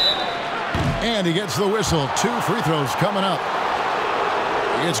 And he gets the whistle. 2 free throws coming up.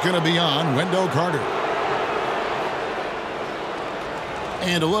 It's going to be on Wendell Carter.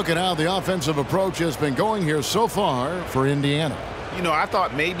 And a look at how the offensive approach has been going here so far for Indiana. You know, I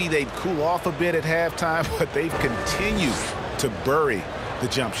thought maybe they'd cool off a bit at halftime, but they've continued to bury the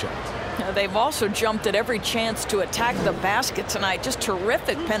jump shots. They've also jumped at every chance to attack the basket tonight. Just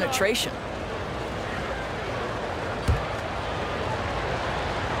terrific penetration.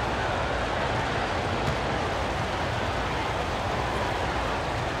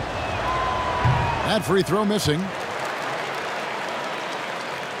 That free throw missing.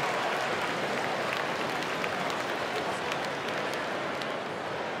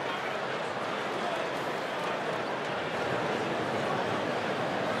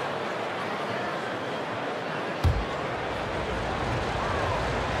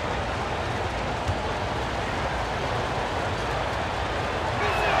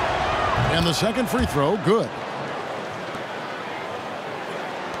 And the second free throw, good.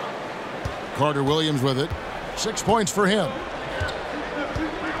 Carter Williams with it. 6 points for him.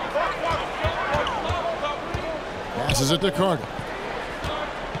 Passes it to Carter.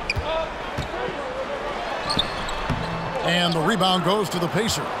 And the rebound goes to the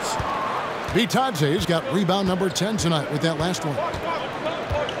Pacers. Bitadze's got rebound number 10 tonight with that last one.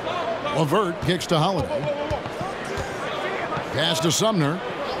 LeVert kicks to Holiday. Pass to Sumner.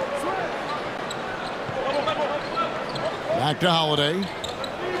 Back to Holiday.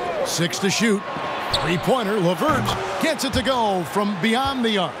 6 to shoot. Three-pointer. LeVert gets it to go from beyond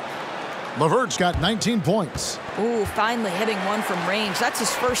the arc. LeVert's got 19 points. Ooh, finally hitting one from range. That's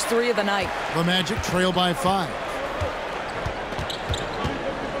his first 3 of the night. The Magic trail by 5.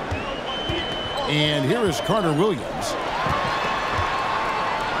 And here is Carter Williams.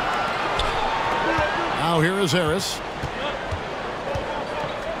 Now here is Harris.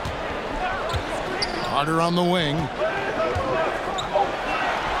 Carter on the wing.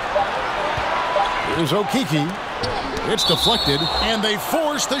 Here's Okeke. It's deflected, and they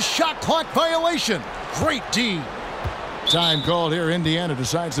force the shot clock violation. Great D. Time called here. Indiana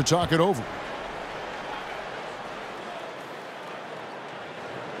decides to talk it over.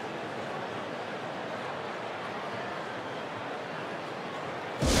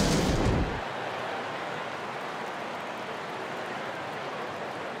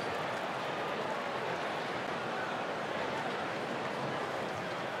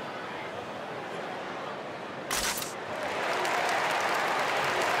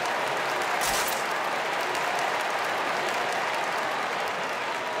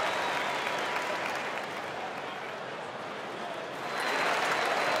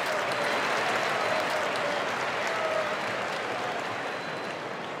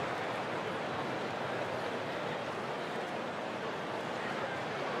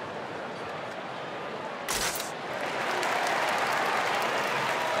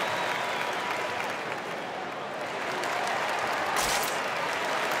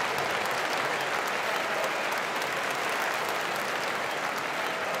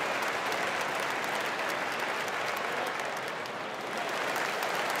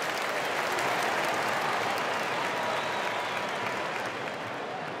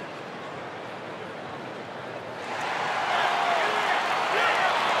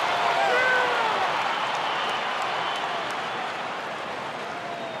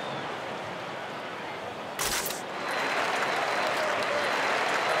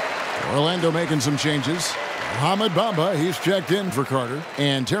 Orlando making some changes. Mohamed Bamba, he's checked in for Carter.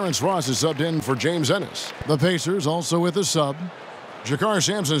 And Terrence Ross is subbed in for James Ennis. The Pacers also with a sub. Jakar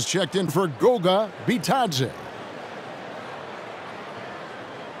Sampson's checked in for Goga Bitadze.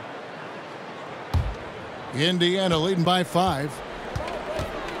 Indiana leading by 5.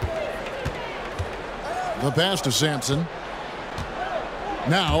 The pass to Sampson.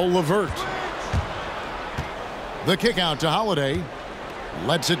 Now LeVert. The kick out to Holiday.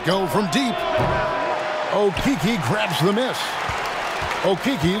 Lets it go from deep. Okeke grabs the miss.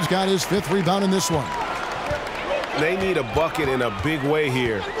 Okeke's got his 5th rebound in this one. They need a bucket in a big way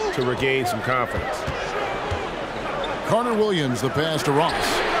here to regain some confidence. Carter Williams, the pass to Ross.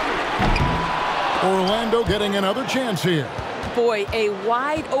 Orlando getting another chance here. Boy, a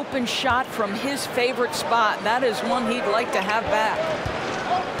wide open shot from his favorite spot. That is one he'd like to have back.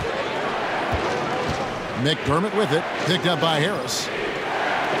 McDermott with it, picked up by Harris.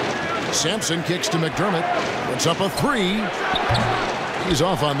 Sampson kicks to McDermott. Puts up a 3. He's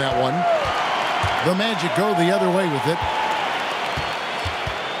off on that one. The Magic go the other way with it.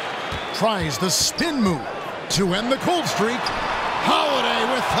 Tries the spin move to end the cold streak. Holiday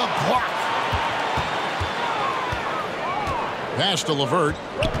with the block. Pass to LeVert.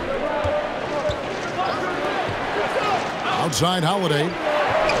 Outside Holiday.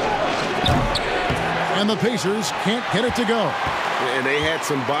 And the Pacers can't get it to go. And they had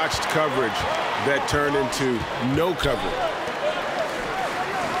some botched coverage that turned into no coverage.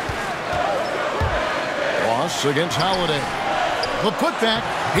 Ross against Holiday. The putback.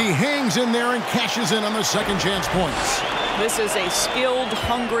 He hangs in there and cashes in on the second chance points. This is a skilled,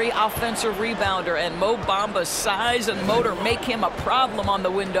 hungry offensive rebounder, and Mo Bamba's size and motor make him a problem on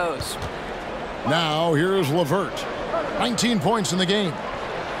the windows. Now here's LeVert. 19 points in the game.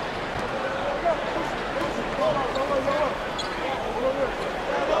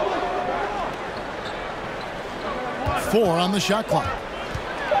 Four on the shot clock.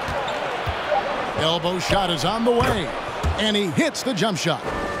 Elbow shot is on the way, and he hits the jump shot.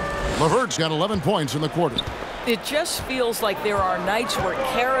 LeVert's got 11 points in the quarter. It just feels like there are nights where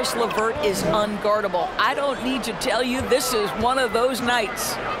Caris LeVert is unguardable. I don't need to tell you, this is one of those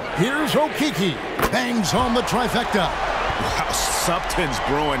nights. Here's Okeke. Bangs home the trifecta. Wow, something's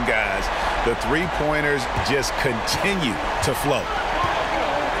brewing, guys. The three-pointers just continue to flow.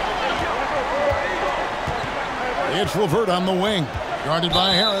 It's LeVert on the wing. Guarded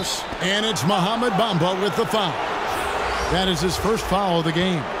by Harris. And it's Mohamed Bamba with the foul. That is his first foul of the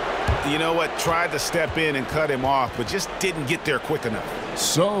game. You know what? Tried to step in and cut him off, but just didn't get there quick enough.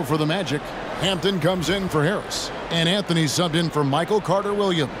 So for the Magic, Hampton comes in for Harris. And Anthony subbed in for Michael Carter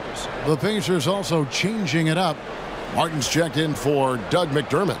Williams. The Pacers also changing it up. Martin's checked in for Doug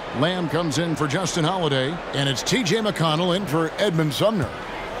McDermott. Lamb comes in for Justin Holiday. And it's T.J. McConnell in for Edmund Sumner.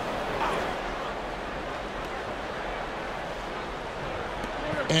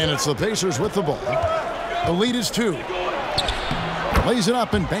 And it's the Pacers with the ball. The lead is 2. Lays it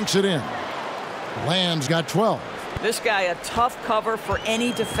up and banks it in. Lamb's got 12. This guy a tough cover for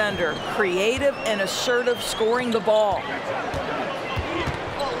any defender. Creative and assertive scoring the ball.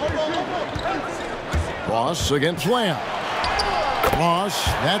 Ross against Lamb. Ross,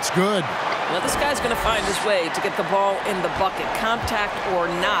 that's good. Well, this guy's going to find his way to get the ball in the bucket. Contact or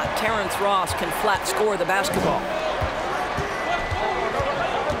not, Terrence Ross can flat score the basketball.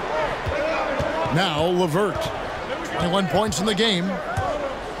 Now LeVert. 21 points in the game.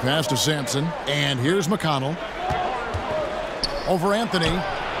 Pass to Sampson. And here's McConnell. Over Anthony.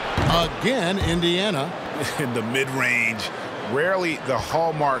 Again, Indiana. In the mid-range. Rarely the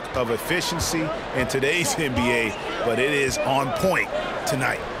hallmark of efficiency in today's NBA, but it is on point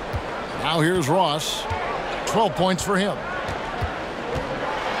tonight. Now here's Ross. 12 points for him.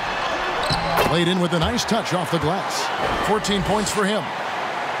 Played in with a nice touch off the glass. 14 points for him.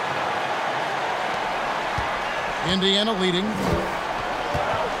 Indiana leading.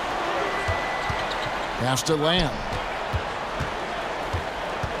 Pass to Lamb.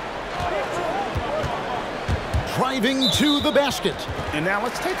 Driving to the basket. And now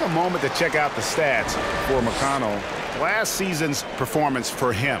let's take a moment to check out the stats for McConnell. Last season's performance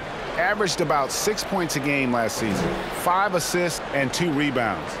for him. Averaged about 6 points a game last season. 5 assists and 2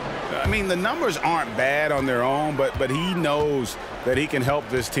 rebounds. I mean, the numbers aren't bad on their own, but he knows that he can help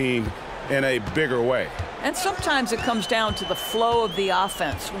this team in a bigger way. And sometimes it comes down to the flow of the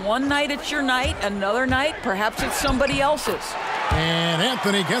offense. One night it's your night, another night perhaps it's somebody else's. And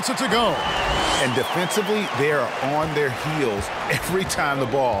Anthony gets it to go. And defensively, they are on their heels every time the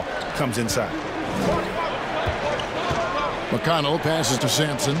ball comes inside. McConnell passes to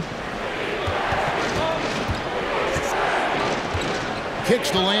Sampson.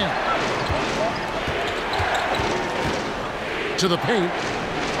 Kicks to Lamb. To the paint.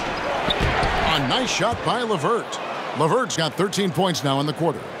 A nice shot by LeVert. LeVert's got 13 points now in the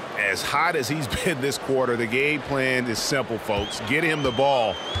quarter. As hot as he's been this quarter, the game plan is simple, folks. Get him the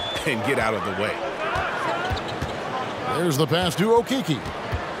ball and get out of the way. There's the pass to Okeke.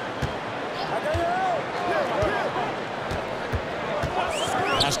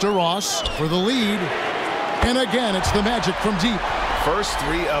 Pass to Ross for the lead. And again, it's the Magic from deep. First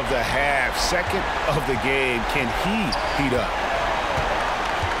three of the half, second of the game. Can he heat up?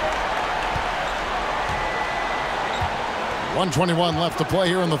 1:21 left to play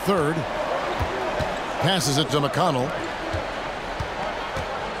here in the third. Passes it to McConnell.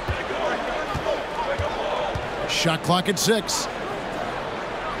 Shot clock at 6.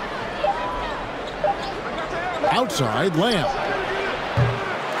 Outside, Lamb.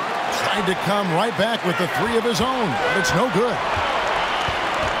 Tried to come right back with the three of his own, but it's no good.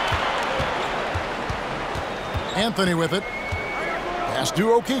 Anthony with it. Pass to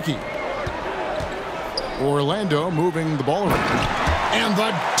Okeke. Orlando moving the ball around. And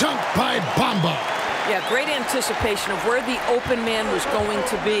the dunk by Bamba. Yeah, great anticipation of where the open man was going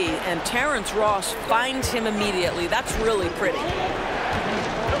to be, and Terrence Ross finds him immediately. That's really pretty.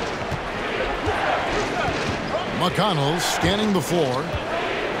 McConnell scanning the floor.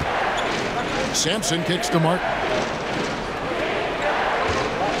 Sampson kicks to Martin.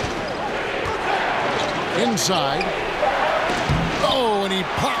 Inside. Oh, and he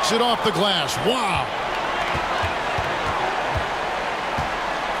pops it off the glass. Wow.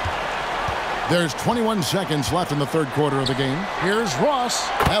 There's 21 seconds left in the third quarter of the game. Here's Ross.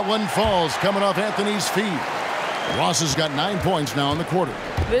 That one falls, coming off Anthony's feet. Ross has got 9 points now in the quarter.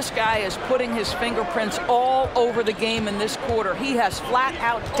 This guy is putting his fingerprints all over the game in this quarter. He has flat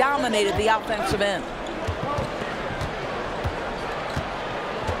out dominated the offensive end.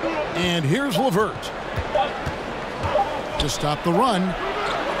 And here's LeVert to stop the run.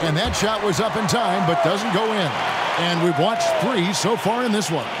 And that shot was up in time, but doesn't go in. And we've watched 3 so far in this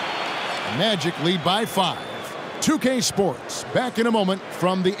one. Magic lead by 5. 2K Sports back in a moment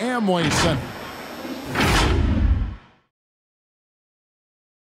from the Amway Center.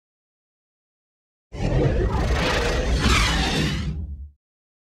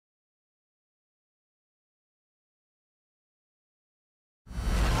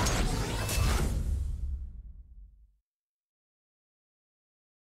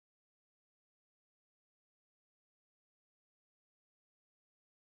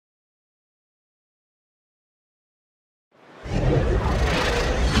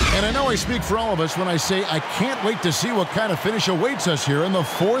 And I know I speak for all of us when I say I can't wait to see what kind of finish awaits us here in the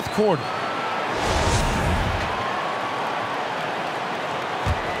fourth quarter.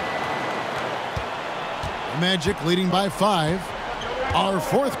 Magic leading by 5. Our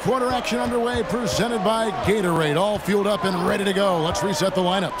fourth quarter action underway, presented by Gatorade. All fueled up and ready to go. Let's reset the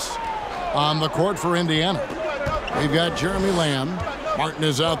lineups. On the court for Indiana, we've got Jeremy Lamb. Martin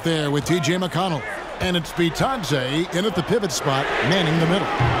is out there with T.J. McConnell. And it's Bitadze in at the pivot spot, manning the middle.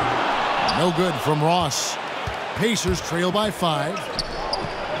 No good from Ross. Pacers trail by 5.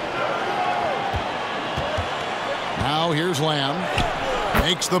 Now here's Lamb.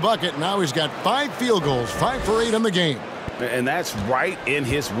 Makes the bucket. Now he's got 5 field goals, 5 for 8 in the game. And that's right in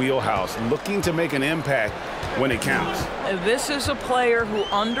his wheelhouse, looking to make an impact when it counts. This is a player who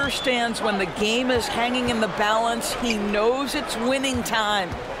understands when the game is hanging in the balance. He knows it's winning time.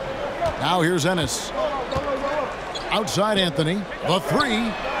 Now here's Ennis. Outside Anthony. The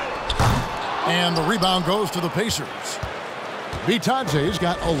 3. And the rebound goes to the Pacers. Bitadze's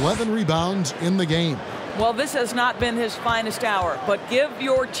got 11 rebounds in the game. Well, this has not been his finest hour, but give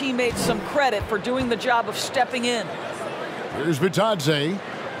your teammates some credit for doing the job of stepping in. Here's Bitadze.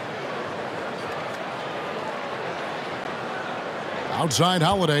 Outside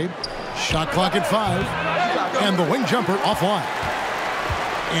Holiday. Shot clock at 5. And the wing jumper offline.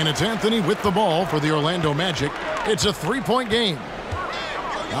 And it's Anthony with the ball for the Orlando Magic. It's a 3-point game.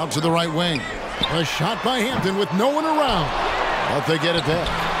 Out to the right wing. A shot by Hampton with no one around. But they get it there.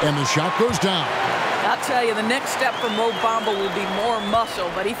 And the shot goes down. I'll tell you, the next step for Mo Bamba will be more muscle,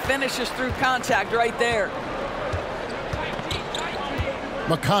 but he finishes through contact right there.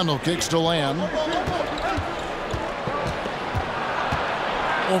 McConnell kicks to Lamb.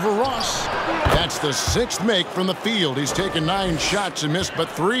 Over Ross. That's the 6th make from the field. He's taken 9 shots and missed but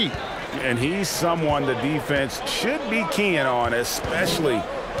 3. And he's someone the defense should be keying on, especially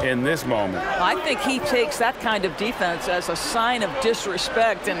in this moment. I think he takes that kind of defense as a sign of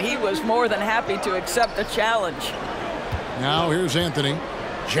disrespect, and he was more than happy to accept the challenge. Now here's Anthony.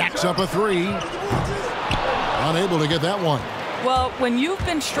 Jacks up a 3. Unable to get that one. Well, when you've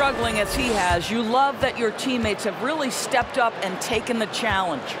been struggling as he has, you love that your teammates have really stepped up and taken the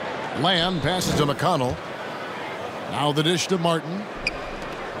challenge. Lamb passes to McConnell. Now the dish to Martin.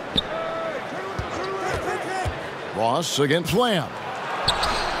 Ross against Lamb.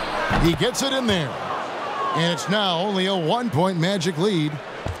 He gets it in there. And it's now only a 1-point Magic lead.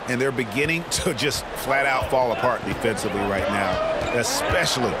 And they're beginning to just flat out fall apart defensively right now,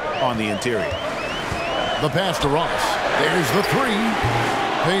 especially on the interior. The pass to Ross. There's the three.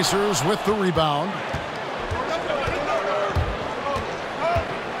 Pacers with the rebound.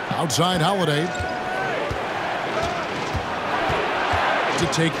 Outside Holiday to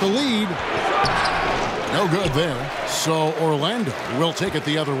take the lead. No good there. So Orlando will take it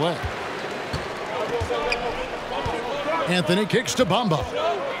the other way. Anthony kicks to Bamba.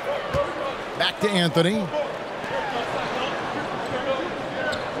 Back to Anthony.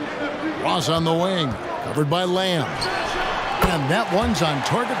 Ross on the wing. Covered by Lamb. And that one's on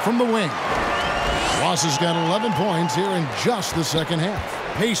target from the wing. Ross has got 11 points here in just the second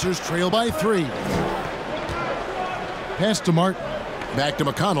half. Pacers trail by 3. Pass to Martin. Back to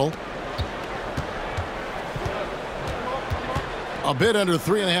McConnell. A bit under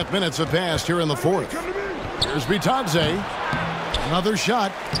 3.5 minutes have passed here in the fourth. Here's Bitadze. Another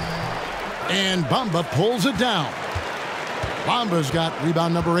shot. And Bamba pulls it down. Bamba's got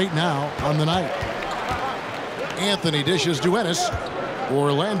rebound number 8 now on the night. Anthony dishes to Ennis.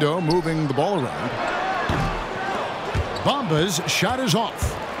 Orlando moving the ball around. Bamba's shot is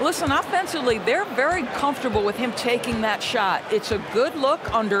off. Listen, offensively, they're very comfortable with him taking that shot. It's a good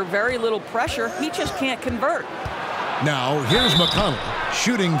look under very little pressure. He just can't convert. Now, here's McConnell.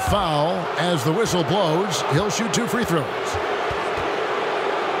 Shooting foul as the whistle blows. He'll shoot 2 free throws.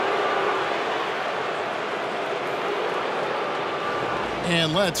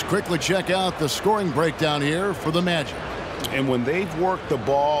 And let's quickly check out the scoring breakdown here for the Magic. And when they've worked the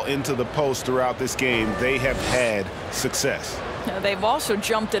ball into the post throughout this game, they have had success. They've also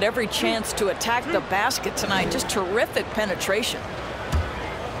jumped at every chance to attack the basket tonight. Just terrific penetration.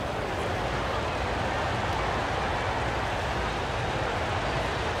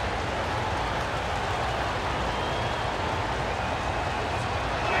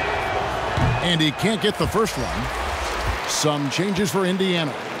 And he can't get the first one. Some changes for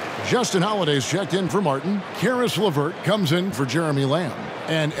Indiana. Justin Holiday's checked in for Martin. Karis LeVert comes in for Jeremy Lamb.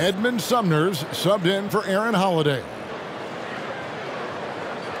 And Edmund Sumner's subbed in for Aaron Holiday.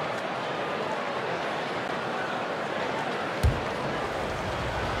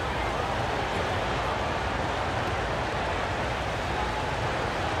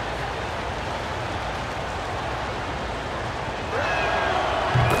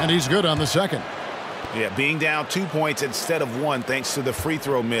 And he's good on the second. Yeah, being down 2 points instead of 1 thanks to the free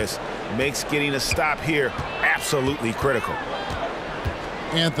throw miss makes getting a stop here absolutely critical.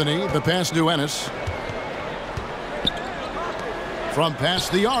 Anthony, the pass to Ennis. From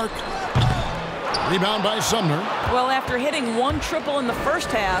past the arc. Rebound by Sumner. Well, after hitting 1 triple in the first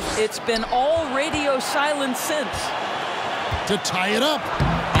half, it's been all radio silence since. To tie it up.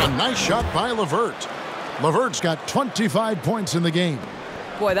 A nice shot by LeVert. LeVert's got 25 points in the game.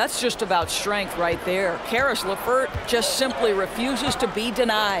 Boy, that's just about strength right there. Karis LeVert just simply refuses to be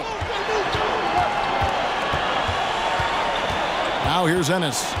denied. Now here's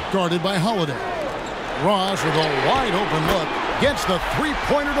Ennis, guarded by Holiday. Ross with a wide open look, gets the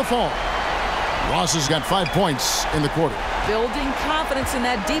three-pointer to fall. Ross has got 5 points in the quarter. Building confidence in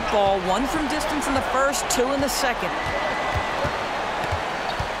that deep ball. 1 from distance in the first, 2 in the second.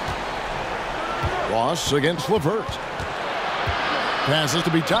 Ross against LeVert. Passes to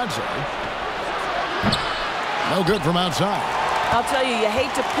Bitadze. No good from outside. I'll tell you, you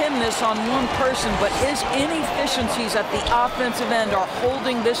hate to pin this on one person, but his inefficiencies at the offensive end are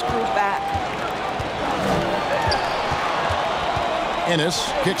holding this group back.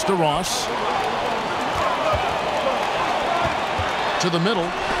 Ennis kicks to Ross. To the middle.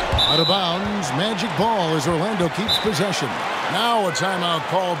 Out of bounds. Magic ball as Orlando keeps possession. Now a timeout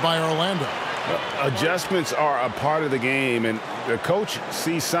called by Orlando. Adjustments are a part of the game, and the coach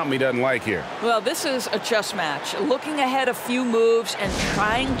sees something he doesn't like here. Well, this is a chess match. Looking ahead a few moves and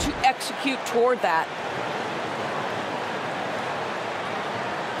trying to execute toward that.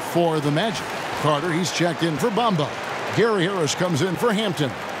 For the Magic, Carter, he's checked in for Bamba. Gary Harris comes in for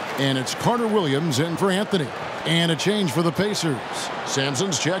Hampton. And it's Carter Williams in for Anthony. And a change for the Pacers.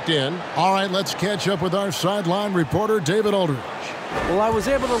 Sampson's checked in. All right, let's catch up with our sideline reporter, David Aldridge. Well, I was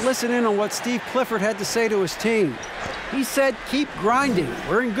able to listen in on what Steve Clifford had to say to his team. He said, keep grinding.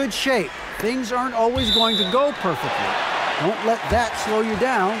 We're in good shape. Things aren't always going to go perfectly. Don't let that slow you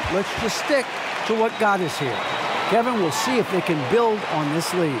down. Let's just stick to what got us here. Kevin will see if they can build on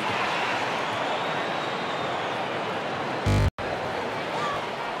this lead.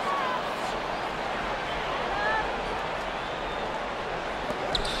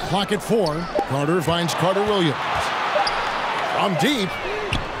 Clock at 4. Carter finds Carter Williams. From deep.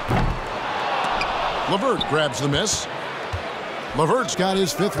 LeVert grabs the miss. LeVert's got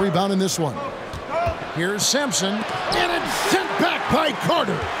his 5th rebound in this one. Here's Sampson, and it's sent back by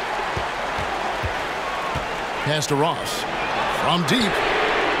Carter. Pass to Ross. From deep.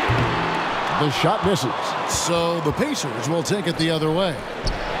 The shot misses. So the Pacers will take it the other way.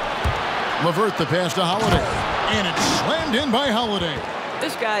 LeVert the pass to Holiday. And it's slammed in by Holiday.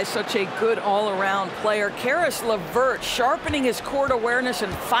 This guy is such a good all-around player. Karis LeVert sharpening his court awareness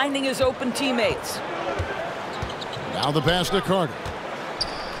and finding his open teammates. Now the pass to Carter.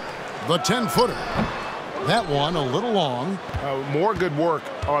 The 10-footer. That one a little long. More good work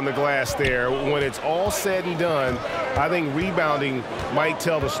on the glass there. When it's all said and done, I think rebounding might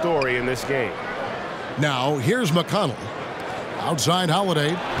tell the story in this game. Now here's McConnell. Outside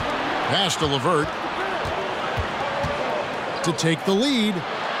Holiday. Pass to LeVert. To take the lead.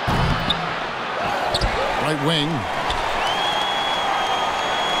 Right wing.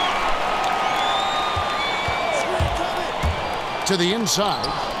 To the inside.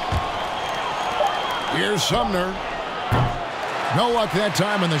 Here's Sumner. No luck that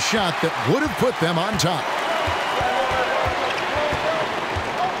time in the shot that would have put them on top.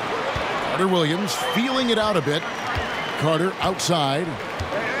 Carter Williams feeling it out a bit. Carter outside.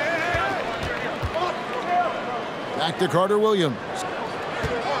 Back to Carter Williams.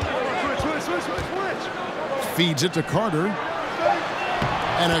 Feeds it to Carter.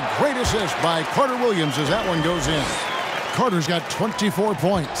 And a great assist by Carter Williams as that one goes in. Carter's got 24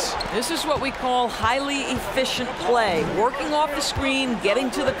 points. This is what we call highly efficient play. Working off the screen,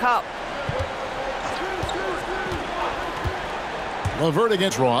 getting to the cup. LeVert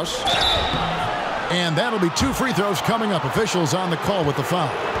against Ross. And that'll be 2 free throws coming up. Officials on the call with the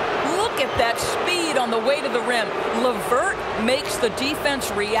foul. Look at that speed on the way to the rim. LeVert makes the defense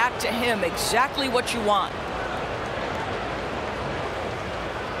react to him. Exactly what you want.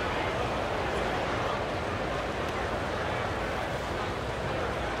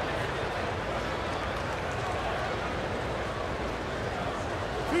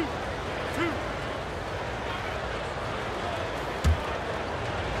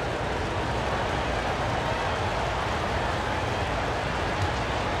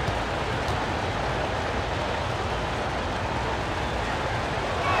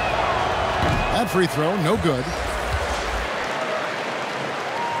 That free throw, no good.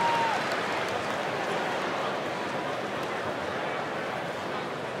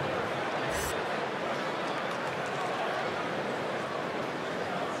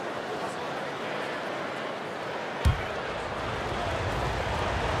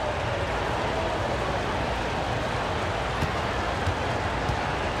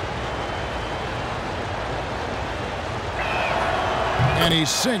 And he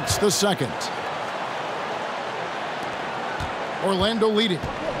sinks the second. Orlando leading.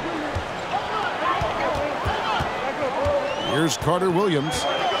 Here's Carter Williams.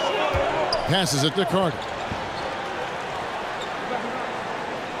 Passes it to Carter.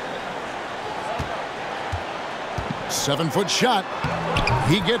 Seven-foot shot.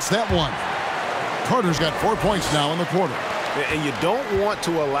 He gets that one. Carter's got 4 points now in the quarter. And you don't want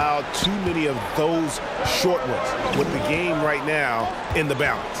to allow too many of those short ones with the game right now in the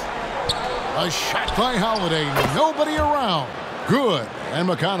balance. A shot by Holiday. Nobody around. Good. And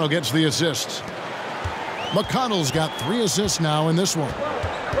McConnell gets the assist. McConnell's got 3 assists now in this one.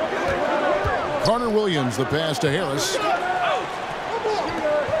 Carter Williams, the pass to Harris.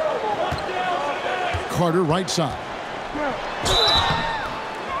 Carter right side.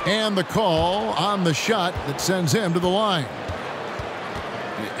 And the call on the shot that sends him to the line.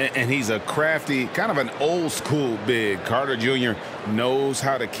 And he's a crafty, kind of an old school big. Carter Jr. knows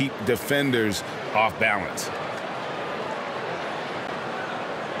how to keep defenders off balance.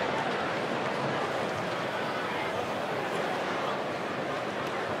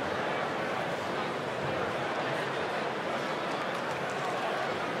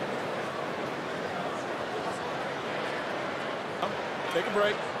 Take a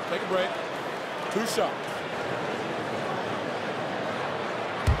break. Take a break. 2 shots.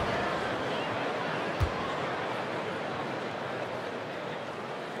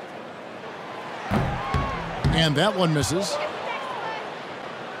 And that one misses.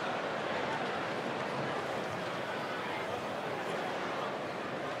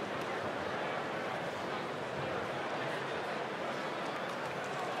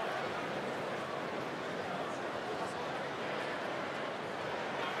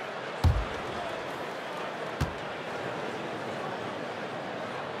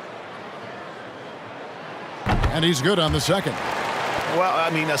 And he's good on the second. Well, I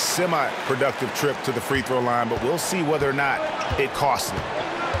mean, a semi-productive trip to the free throw line, but we'll see whether or not it costs him.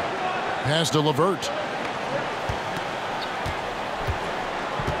 Pass to LeVert.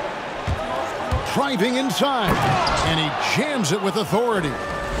 Driving inside. And he jams it with authority.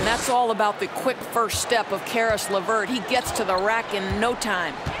 And that's all about the quick first step of Caris LeVert. He gets to the rack in no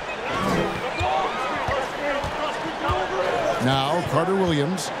time. Now Carter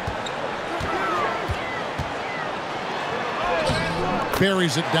Williams.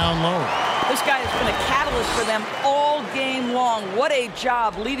 Buries it down low. This guy has been a catalyst for them all game long. What a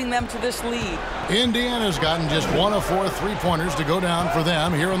job leading them to this lead. Indiana's gotten just 1 of 4 three-pointers to go down for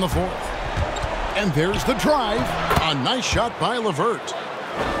them here in the fourth. And there's the drive. A nice shot by LeVert.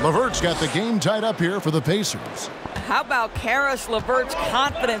 LeVert's got the game tied up here for the Pacers. How about Caris LeVert's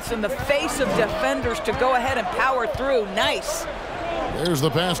confidence in the face of defenders to go ahead and power through? Nice. There's the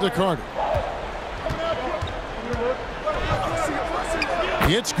pass to Carter.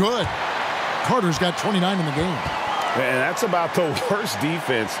 It's good. Carter's got 29 in the game. And that's about the worst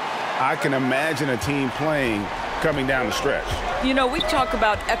defense I can imagine a team playing coming down the stretch. You know, we talk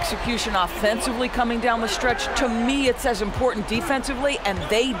about execution offensively coming down the stretch. To me, it's as important defensively, and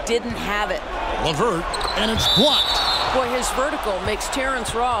they didn't have it. LeVert, and it's blocked. Boy, his vertical makes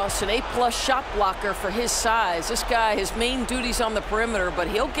Terrence Ross an A+ shot blocker for his size. This guy, his main duty's on the perimeter, but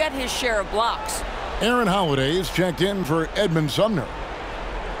he'll get his share of blocks. Aaron Holiday is checked in for Edmund Sumner.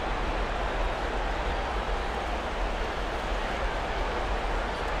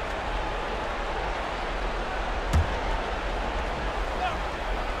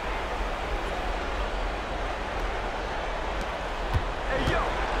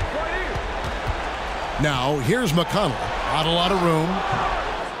 Now, here's McConnell. Not a lot of room.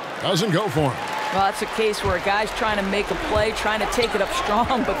 Doesn't go for him. Well, that's a case where a guy's trying to make a play, trying to take it up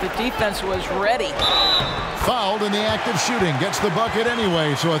strong, but the defense was ready. Fouled in the act of shooting. Gets the bucket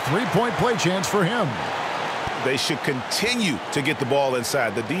anyway, so a three-point play chance for him. They should continue to get the ball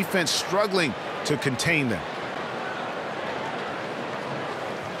inside. The defense struggling to contain them.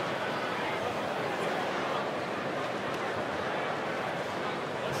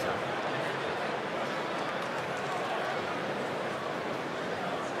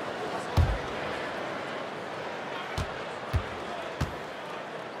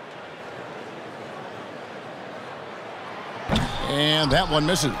 And that one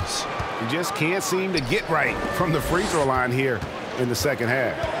misses. You just can't seem to get right from the free throw line here in the second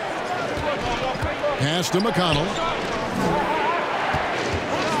half. Pass to McConnell.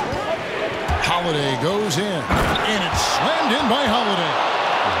 Holiday goes in. And it's slammed in by Holiday.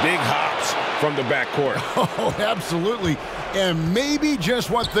 Big hops from the backcourt. Oh, absolutely. And maybe just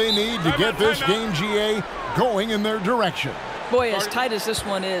what they need to get this game, GA, going in their direction. Boy, as tight as this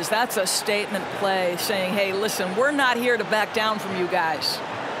one is, that's a statement play saying, hey, listen, we're not here to back down from you guys.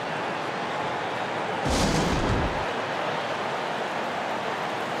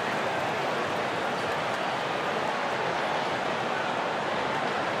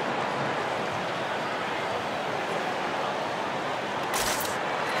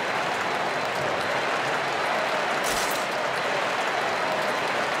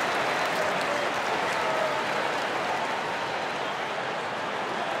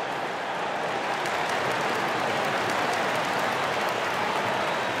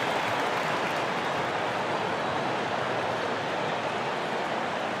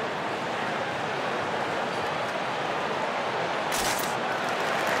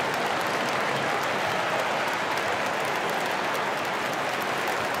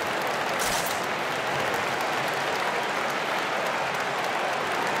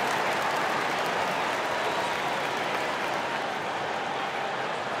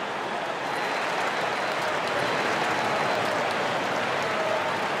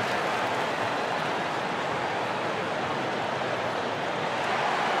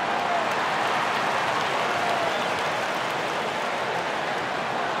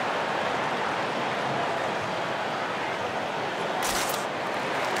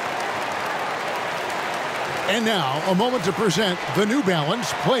 And now, a moment to present the New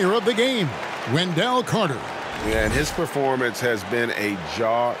Balance Player of the Game, Wendell Carter. Yeah, and his performance has been a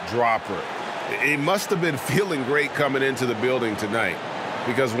jaw-dropper. He must have been feeling great coming into the building tonight,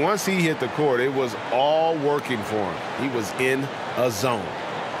 because once he hit the court, it was all working for him. He was in a zone.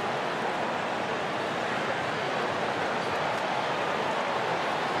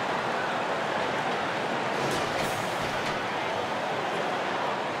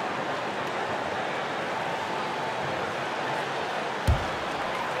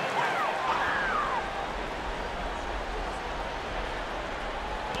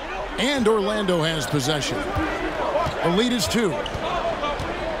 And Orlando has possession. The lead is 2.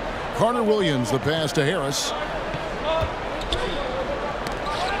 Carter Williams, the pass to Harris.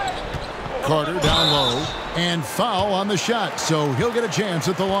 Carter down low. And foul on the shot, so he'll get a chance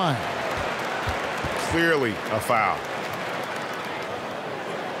at the line. Clearly a foul.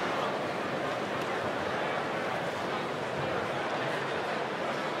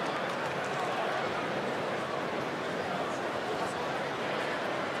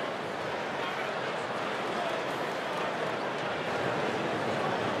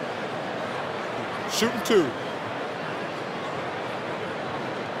 Shooting 2.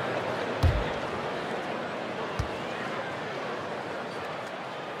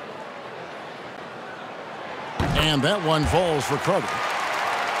 And that one falls for Carter.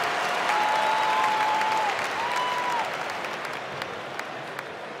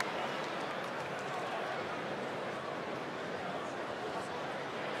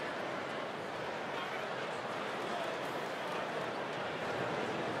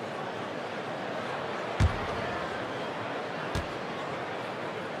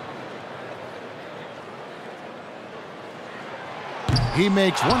 He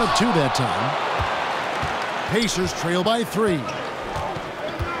makes 1 of 2 that time. Pacers trail by 3.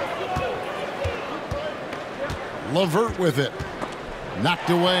 LeVert with it. Knocked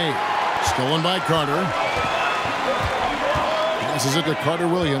away. Stolen by Carter. Passes it to Carter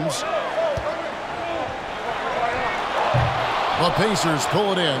Williams. The Pacers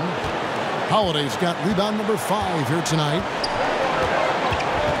pull it in. Holiday's got rebound number 5 here tonight.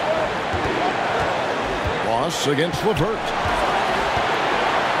 Ross against LeVert.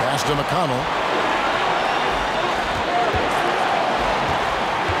 Pass to McConnell.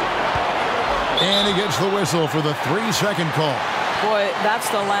 And he gets the whistle for the 3-second call. Boy, that's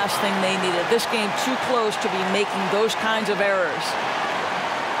the last thing they needed. This game too close to be making those kinds of errors.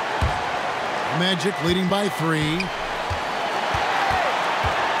 Magic leading by 3.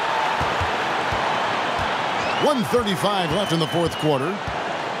 1:35 left in the 4th quarter.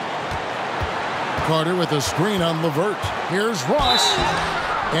 Carter with a screen on LeVert. Here's Ross.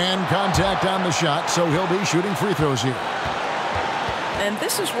 And contact on the shot, so he'll be shooting free throws here. And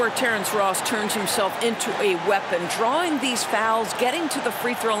this is where Terrence Ross turns himself into a weapon. Drawing these fouls, getting to the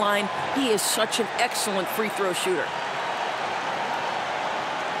free throw line, he is such an excellent free throw shooter.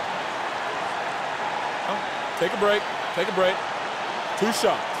 Oh, take a break. Take a break. 2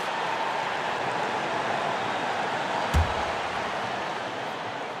 shots.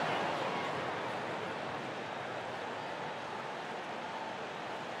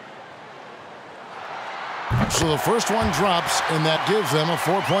 So the first one drops, and that gives them a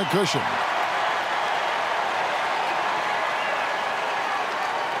 4-point cushion.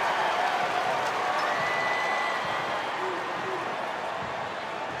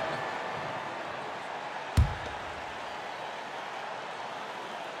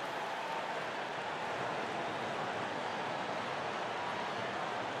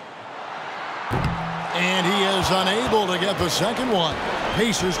 And he is unable to get the second one.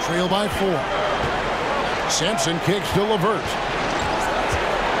 Pacers trail by 4. Sampson kicks to LeVert.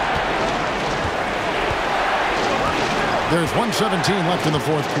 There's 1:17 left in the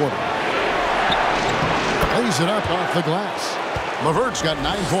 4th quarter. Lays it up off the glass. LeVert's got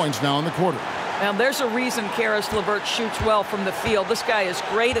 9 points now in the quarter. Now, there's a reason Karis LeVert shoots well from the field. This guy is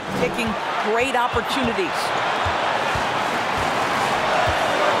great at picking great opportunities.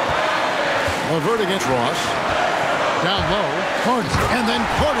 LeVert against Ross. Down low. Carter. And then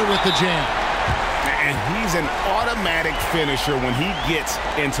Carter with the jam. And he's an automatic finisher when he gets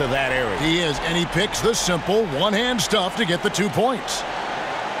into that area. He is, and he picks the simple one-hand stuff to get the 2 points.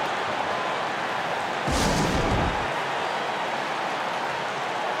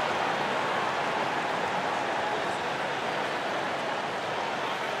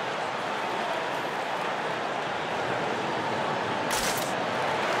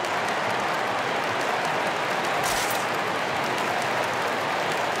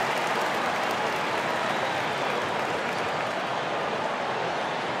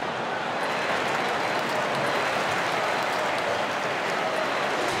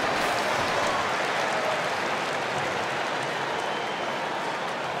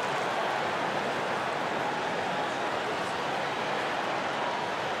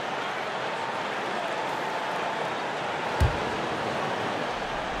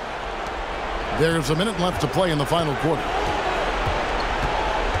 There's a minute left to play in the final quarter.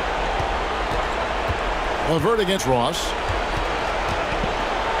 LeVert against Ross.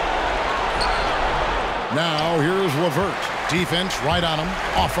 Now here's LeVert. Defense right on him.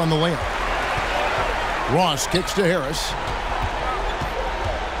 Off on the layup. Ross kicks to Harris.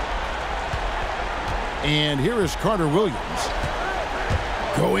 And here is Carter Williams.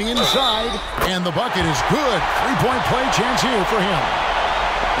 Going inside, and the bucket is good. Three-point play chance here for him.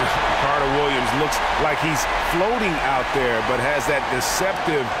 Carter Williams looks like he's floating out there, but has that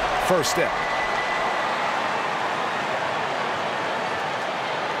deceptive first step.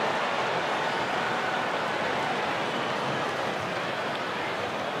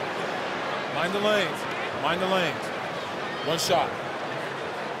 Mind the lanes. Mind the lanes. One shot.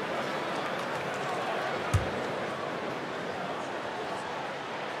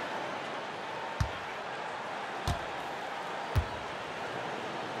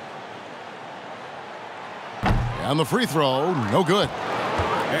 On the free throw, no good.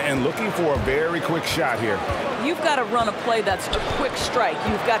 And looking for a very quick shot here. You've got to run a play that's a quick strike.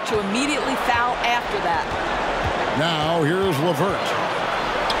 You've got to immediately foul after that. Now here's LeVert.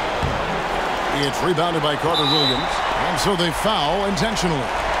 It's rebounded by Carter Williams, and so they foul intentionally.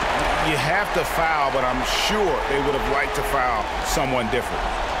 You have to foul, but I'm sure they would have liked to foul someone different.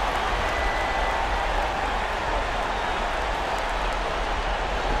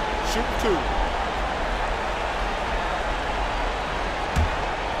 Shoot two.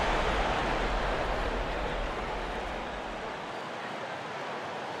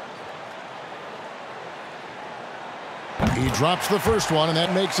 He drops the first one, and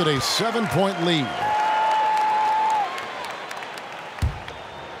that makes it a 7-point lead.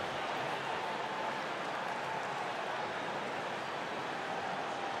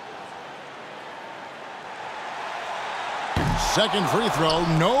 Second free throw,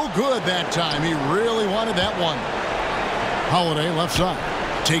 no good that time. He really wanted that one. Holiday left side,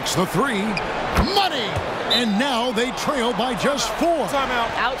 takes the three, money! And now they trail by just 4.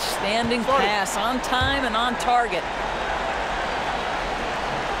 Timeout. Outstanding pass, on time and on target.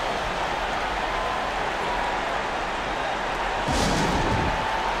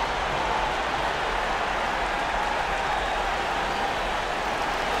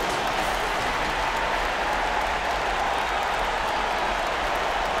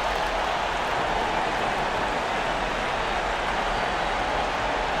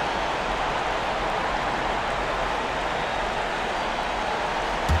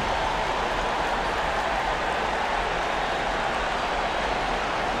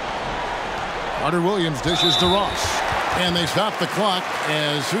 Carter Williams dishes to Ross. And they stop the clock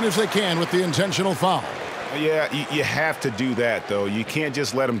as soon as they can with the intentional foul. Yeah, you have to do that, though. You can't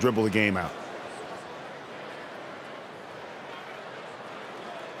just let them dribble the game out.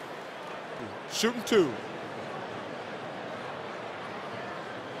 Shooting two.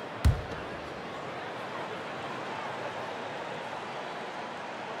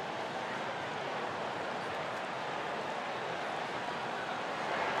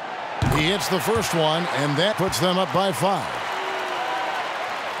 He hits the first one, and that puts them up by 5.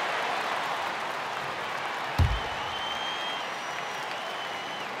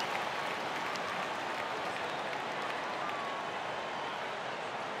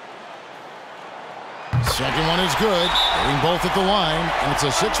 Second one is good. Getting both at the line, and it's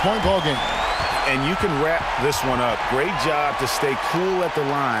a 6-point ball game. And you can wrap this one up. Great job to stay cool at the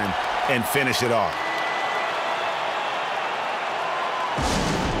line and finish it off.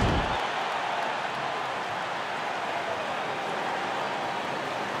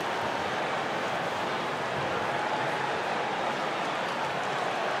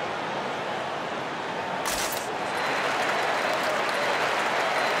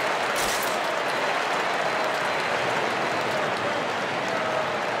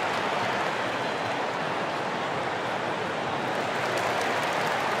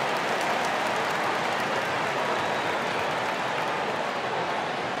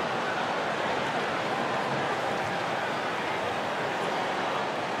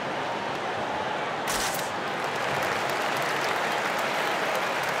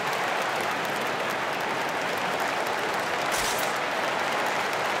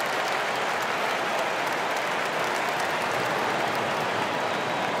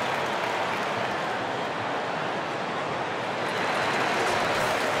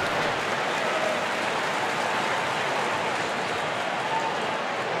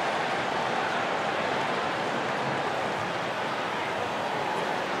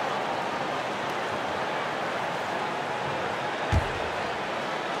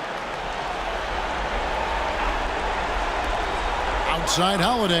 Outside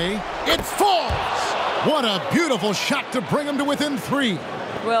Holiday, it falls! What a beautiful shot to bring him to within 3.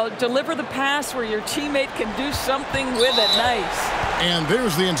 Well, deliver the pass where your teammate can do something with it. Nice. And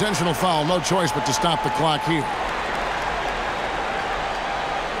there's the intentional foul. No choice but to stop the clock here.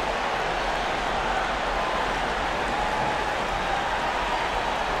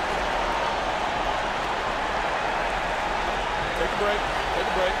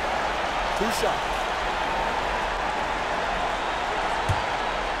 2 shots.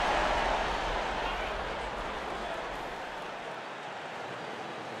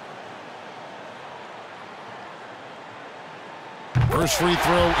 First free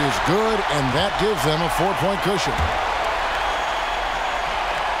throw is good, and that gives them a 4-point cushion.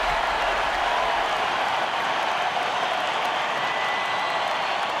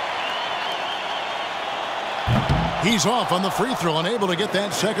 He's off on the free throw and able to get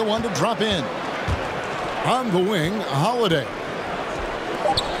that second one to drop in. On the wing, Holiday.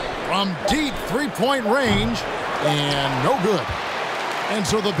 From deep three-point range, and no good. And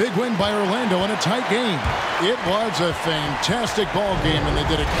so the big win by Orlando in a tight game. It was a fantastic ball game, and they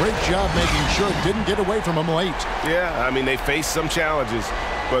did a great job making sure it didn't get away from them late. Yeah, I mean, they faced some challenges,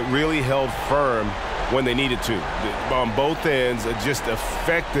 but really held firm when they needed to. On both ends, just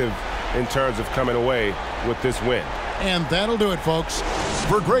effective in terms of coming away with this win. And that'll do it, folks.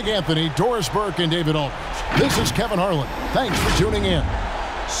 For Greg Anthony, Doris Burke, and David Aldridge, this is Kevin Harlan. Thanks for tuning in.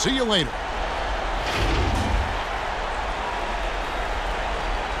 See you later.